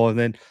 coaches poll. And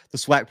then the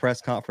SWAC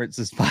press conference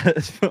is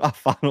my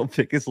final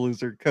biggest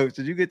loser. Coach,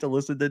 did you get to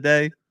listen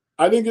today?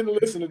 I didn't get to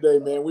listen today,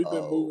 man. We've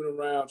been moving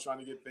around trying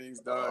to get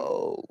things done.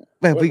 Oh,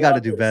 man, we got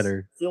to do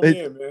better. Fill me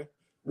in, man.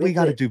 We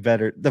got to do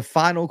better. The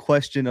final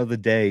question of the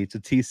day to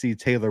TC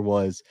Taylor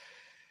was,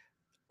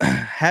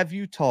 have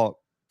you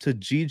talked to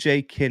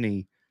GJ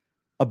Kinney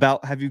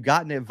about, have you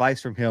gotten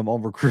advice from him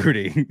on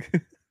recruiting?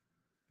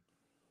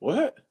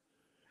 What?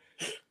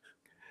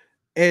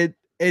 And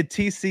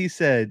TC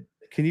said,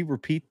 can you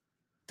repeat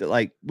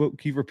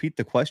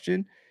the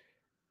question?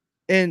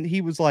 And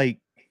he was like,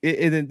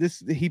 and then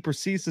he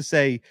proceeds to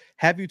say,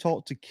 have you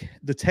talked to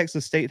the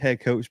Texas State head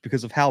coach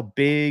because of how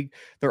big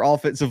their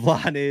offensive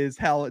line is,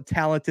 how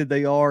talented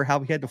they are,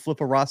 how he had to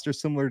flip a roster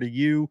similar to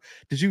you?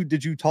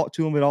 Did you talk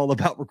to him at all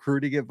about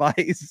recruiting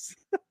advice?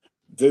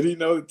 Did he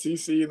know that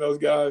TC and those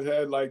guys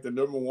had like the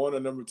number 1 or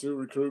number 2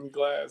 recruiting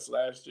class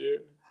last year?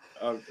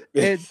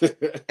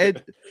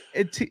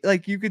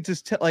 Like you could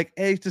just tell, like,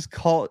 it just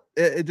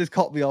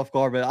caught me off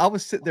guard. But I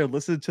was sitting there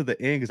listening to the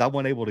end because I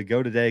wasn't able to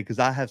go today because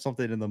I have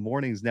something in the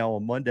mornings now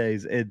on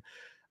Mondays, and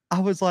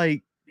I was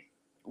like,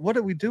 "What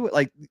are we doing?"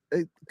 Like,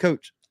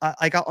 Coach,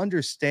 I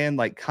understand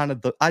like kind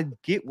of I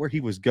get where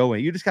he was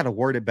going. You just got to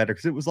word it better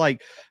because it was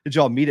like, did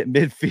y'all meet at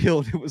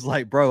midfield? It was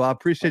like, bro, I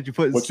appreciate you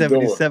putting What you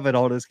doing? 77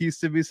 on us. Can you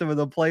send me some of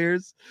the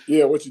players?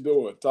 Yeah, what you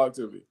doing? Talk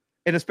to me.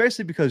 And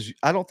especially because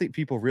I don't think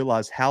people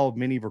realize how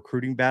many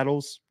recruiting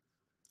battles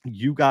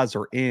you guys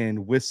are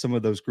in with some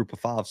of those group of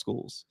 5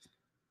 schools.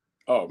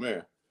 Oh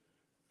man,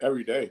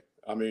 every day.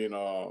 I mean,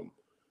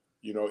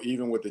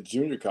 even with the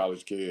junior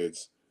college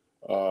kids,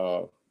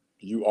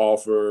 you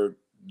offer,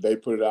 they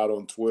put it out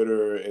on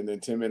Twitter, and then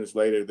 10 minutes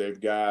later,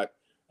 they've got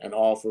an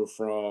offer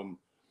from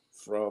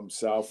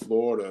South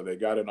Florida. They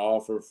got an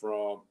offer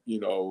from,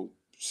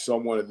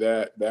 someone of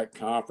that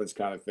conference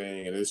kind of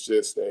thing. And it's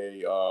just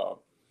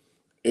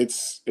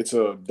it's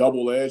a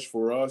double edge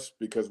for us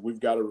because we've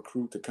got to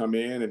recruit to come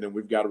in and then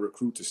we've got to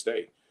recruit to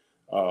stay.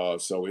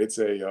 So it's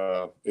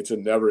a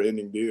never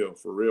ending deal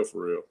for real,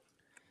 for real.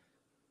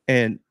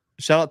 And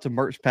shout out to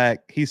Merch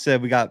Pack. He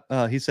said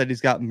he said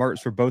he's got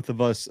merch for both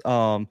of us.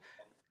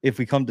 If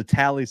we come to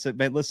Tally, so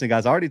man, listen,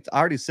 guys, I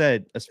already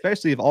said,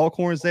 especially if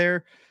Alcorn's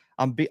there,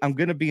 I'm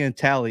gonna be in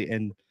Tally,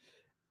 and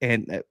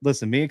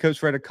listen, me and Coach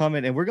Fred are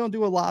coming, and we're gonna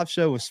do a live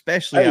show,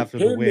 especially after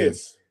the win.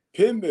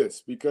 Pin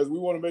this because we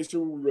want to make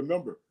sure we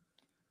remember.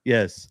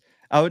 Yes,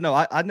 I would know.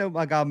 I know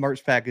my guy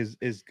Merch Pack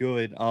is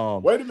good.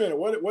 Wait a minute,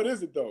 what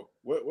is it though?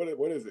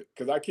 What is it?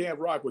 Because I can't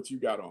rock what you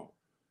got on.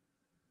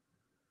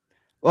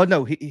 Well,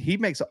 no, he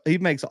makes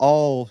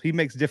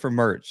different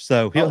merch,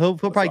 so he'll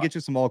probably get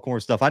you some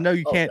Alcorn stuff. I know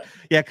you can't.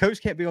 Yeah,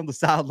 Coach can't be on the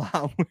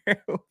sideline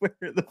wear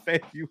the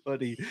FAMU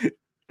hoodie.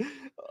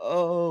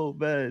 Oh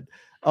man.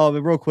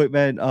 And real quick,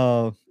 man.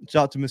 Shout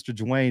out to Mr.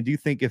 Dwayne. Do you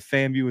think if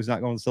FAMU is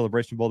not going to the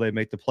Celebration Bowl, they'd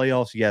make the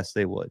playoffs? Yes,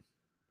 they would.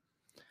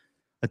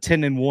 A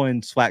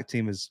 10-1 SWAC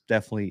team is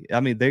definitely. I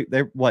mean,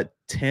 they're what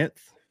 10th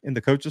in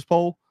the coaches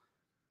poll.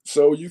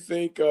 So you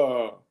think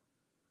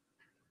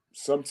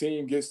some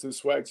team gets to the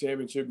SWAC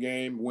championship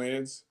game,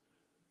 wins?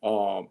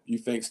 You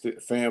think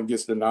FAM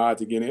gets the nod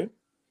to get in?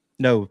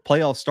 No,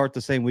 playoffs start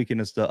the same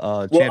weekend as the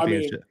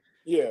championship. I mean,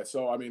 yeah,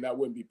 so I mean that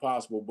wouldn't be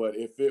possible. But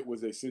if it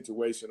was a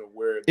situation of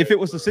where, if it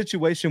was a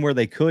situation where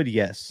they could,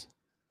 yes.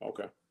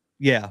 Okay.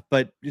 Yeah,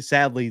 but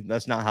sadly,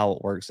 that's not how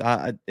it works.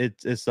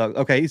 It's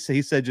okay.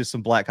 He said just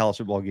some black college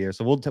football gear,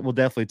 so we'll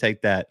definitely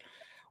take that.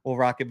 We'll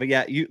rock it. But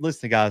yeah, you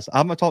listen, guys.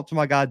 I'm gonna talk to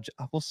my guy.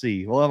 We'll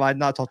see. Well, I might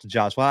not talk to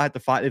Josh. Well, I have to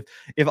find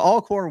if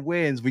Alcorn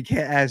wins, we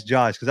can't ask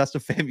Josh because that's the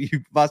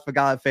FAMU. That's my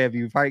guy at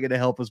FAMU. Probably gonna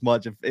help us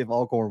much if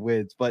Alcorn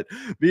wins. But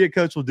me and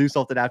Coach will do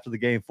something after the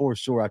game for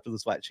sure. After the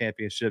SWAC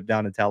championship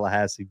down in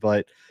Tallahassee.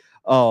 But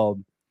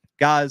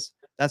guys,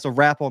 that's a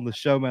wrap on the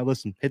show, man.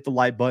 Listen, hit the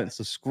like button,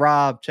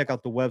 subscribe, check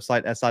out the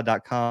website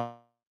si.com.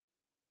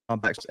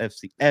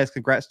 FCS.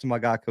 Congrats to my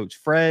guy, Coach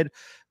Fred.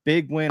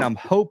 Big win. I'm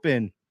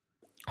hoping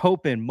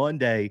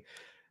Monday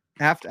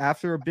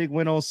after a big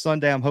win on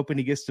Sunday, I'm hoping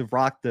he gets to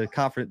rock the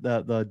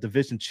the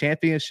division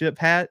championship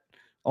hat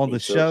on the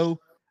show.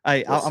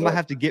 I'm gonna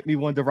have to get me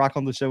one to rock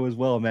on the show as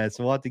well, man.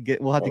 So we'll have to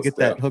get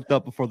that hooked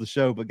up before the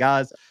show. But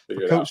guys,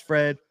 for Coach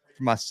Fred,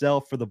 for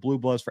myself, for the Blue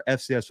Bloods, for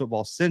FCS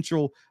Football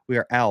Central, we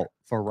are out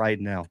for right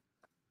now.